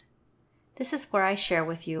forecast. This is where I share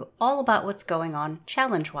with you all about what's going on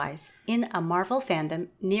challenge-wise in a Marvel fandom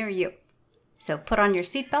near you. So put on your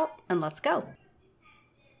seatbelt and let's go.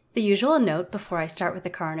 The usual note before I start with the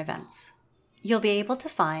current events. You'll be able to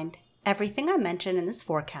find everything I mention in this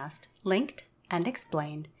forecast linked and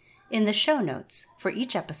explained in the show notes for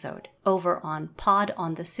each episode over on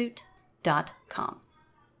podonthesuit.com.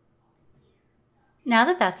 Now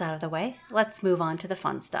that that's out of the way, let's move on to the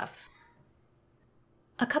fun stuff.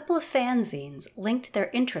 A couple of fanzines linked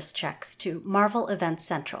their interest checks to Marvel Events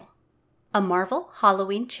Central, a Marvel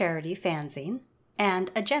Halloween charity fanzine,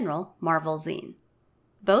 and a general Marvel zine.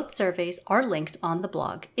 Both surveys are linked on the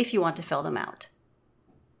blog if you want to fill them out.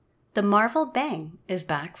 The Marvel Bang is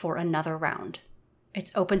back for another round.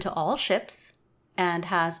 It's open to all ships and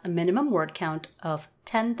has a minimum word count of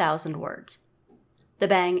 10,000 words. The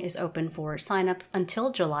Bang is open for signups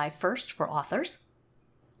until July 1st for authors,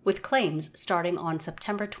 with claims starting on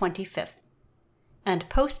September 25th, and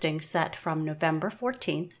posting set from November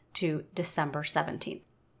 14th to December 17th.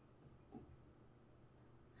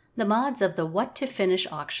 The mods of the What to Finish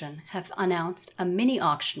auction have announced a mini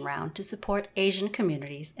auction round to support Asian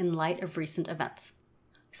communities in light of recent events.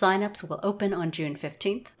 Signups will open on June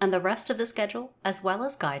 15th, and the rest of the schedule, as well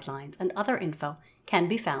as guidelines and other info, can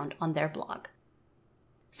be found on their blog.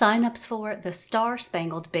 Signups for the Star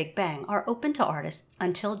Spangled Big Bang are open to artists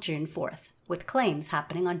until June 4th, with claims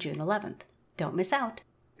happening on June 11th. Don't miss out.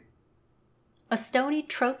 A Stony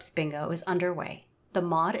Tropes Bingo is underway. The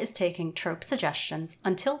mod is taking trope suggestions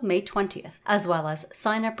until May 20th, as well as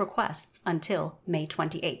sign-up requests until May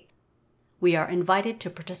 28th. We are invited to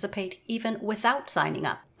participate even without signing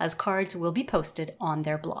up, as cards will be posted on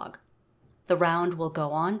their blog. The round will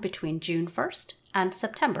go on between June 1st and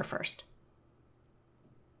September 1st.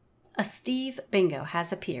 A Steve Bingo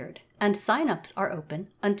has appeared, and signups are open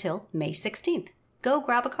until May 16th. Go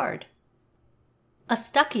grab a card. A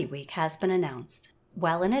Stucky Week has been announced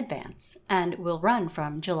well in advance and will run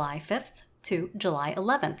from July 5th to July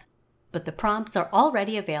 11th, but the prompts are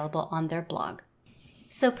already available on their blog.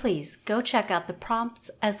 So please go check out the prompts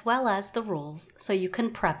as well as the rules so you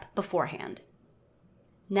can prep beforehand.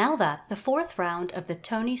 Now that the fourth round of the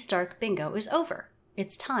Tony Stark Bingo is over,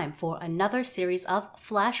 it's time for another series of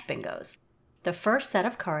Flash Bingos. The first set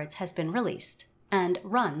of cards has been released and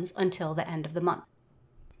runs until the end of the month.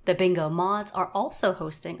 The Bingo mods are also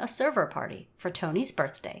hosting a server party for Tony's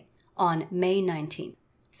birthday on May 19th.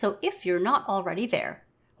 So if you're not already there,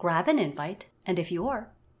 grab an invite, and if you are,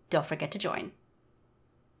 don't forget to join.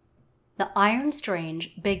 The Iron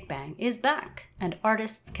Strange Big Bang is back, and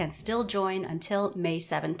artists can still join until May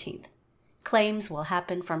 17th. Claims will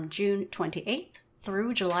happen from June 28th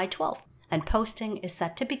through July 12th, and posting is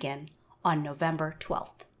set to begin on November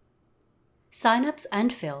 12th. Signups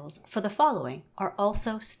and fills for the following are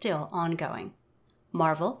also still ongoing: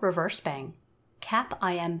 Marvel Reverse Bang, Cap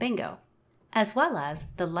I Am Bingo, as well as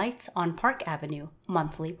the Lights on Park Avenue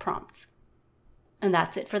monthly prompts. And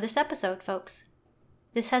that's it for this episode, folks.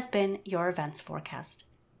 This has been your events forecast.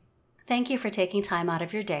 Thank you for taking time out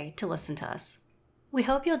of your day to listen to us. We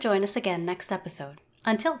hope you'll join us again next episode.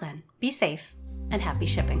 Until then, be safe and happy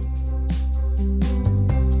shipping.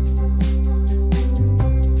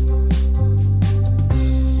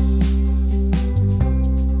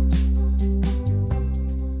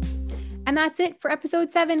 And that's it for episode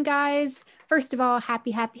 7, guys. First of all,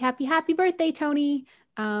 happy birthday, Tony.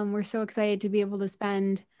 We're so excited to be able to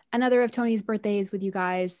spend another of Tony's birthdays with you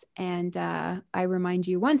guys. And I remind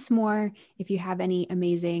you once more, if you have any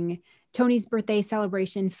amazing Tony's birthday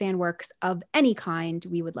celebration fan works of any kind,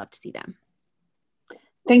 we would love to see them.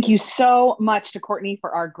 Thank you so much to Courtney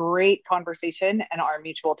for our great conversation and our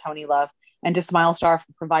mutual Tony love, and to Smilestar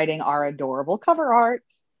for providing our adorable cover art.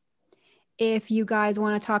 If you guys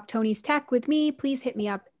want to talk Tony's tech with me, please hit me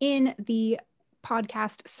up in the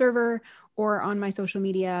podcast server or on my social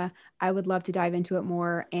media. I would love to dive into it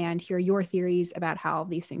more and hear your theories about how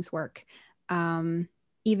these things work. Even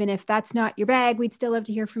if that's not your bag, we'd still love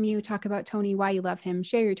to hear from you. Talk about Tony, why you love him,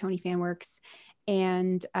 share your Tony fan works.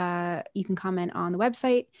 And you can comment on the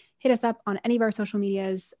website, hit us up on any of our social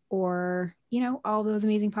medias, or, all those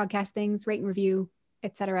amazing podcast things, rate and review,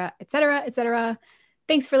 etc., etc., etc.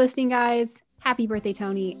 Thanks for listening, guys. Happy birthday,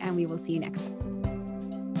 Tony, and we will see you next time.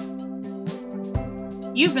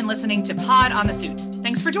 You've been listening to Pod on the Suit.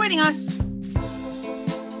 Thanks for joining us.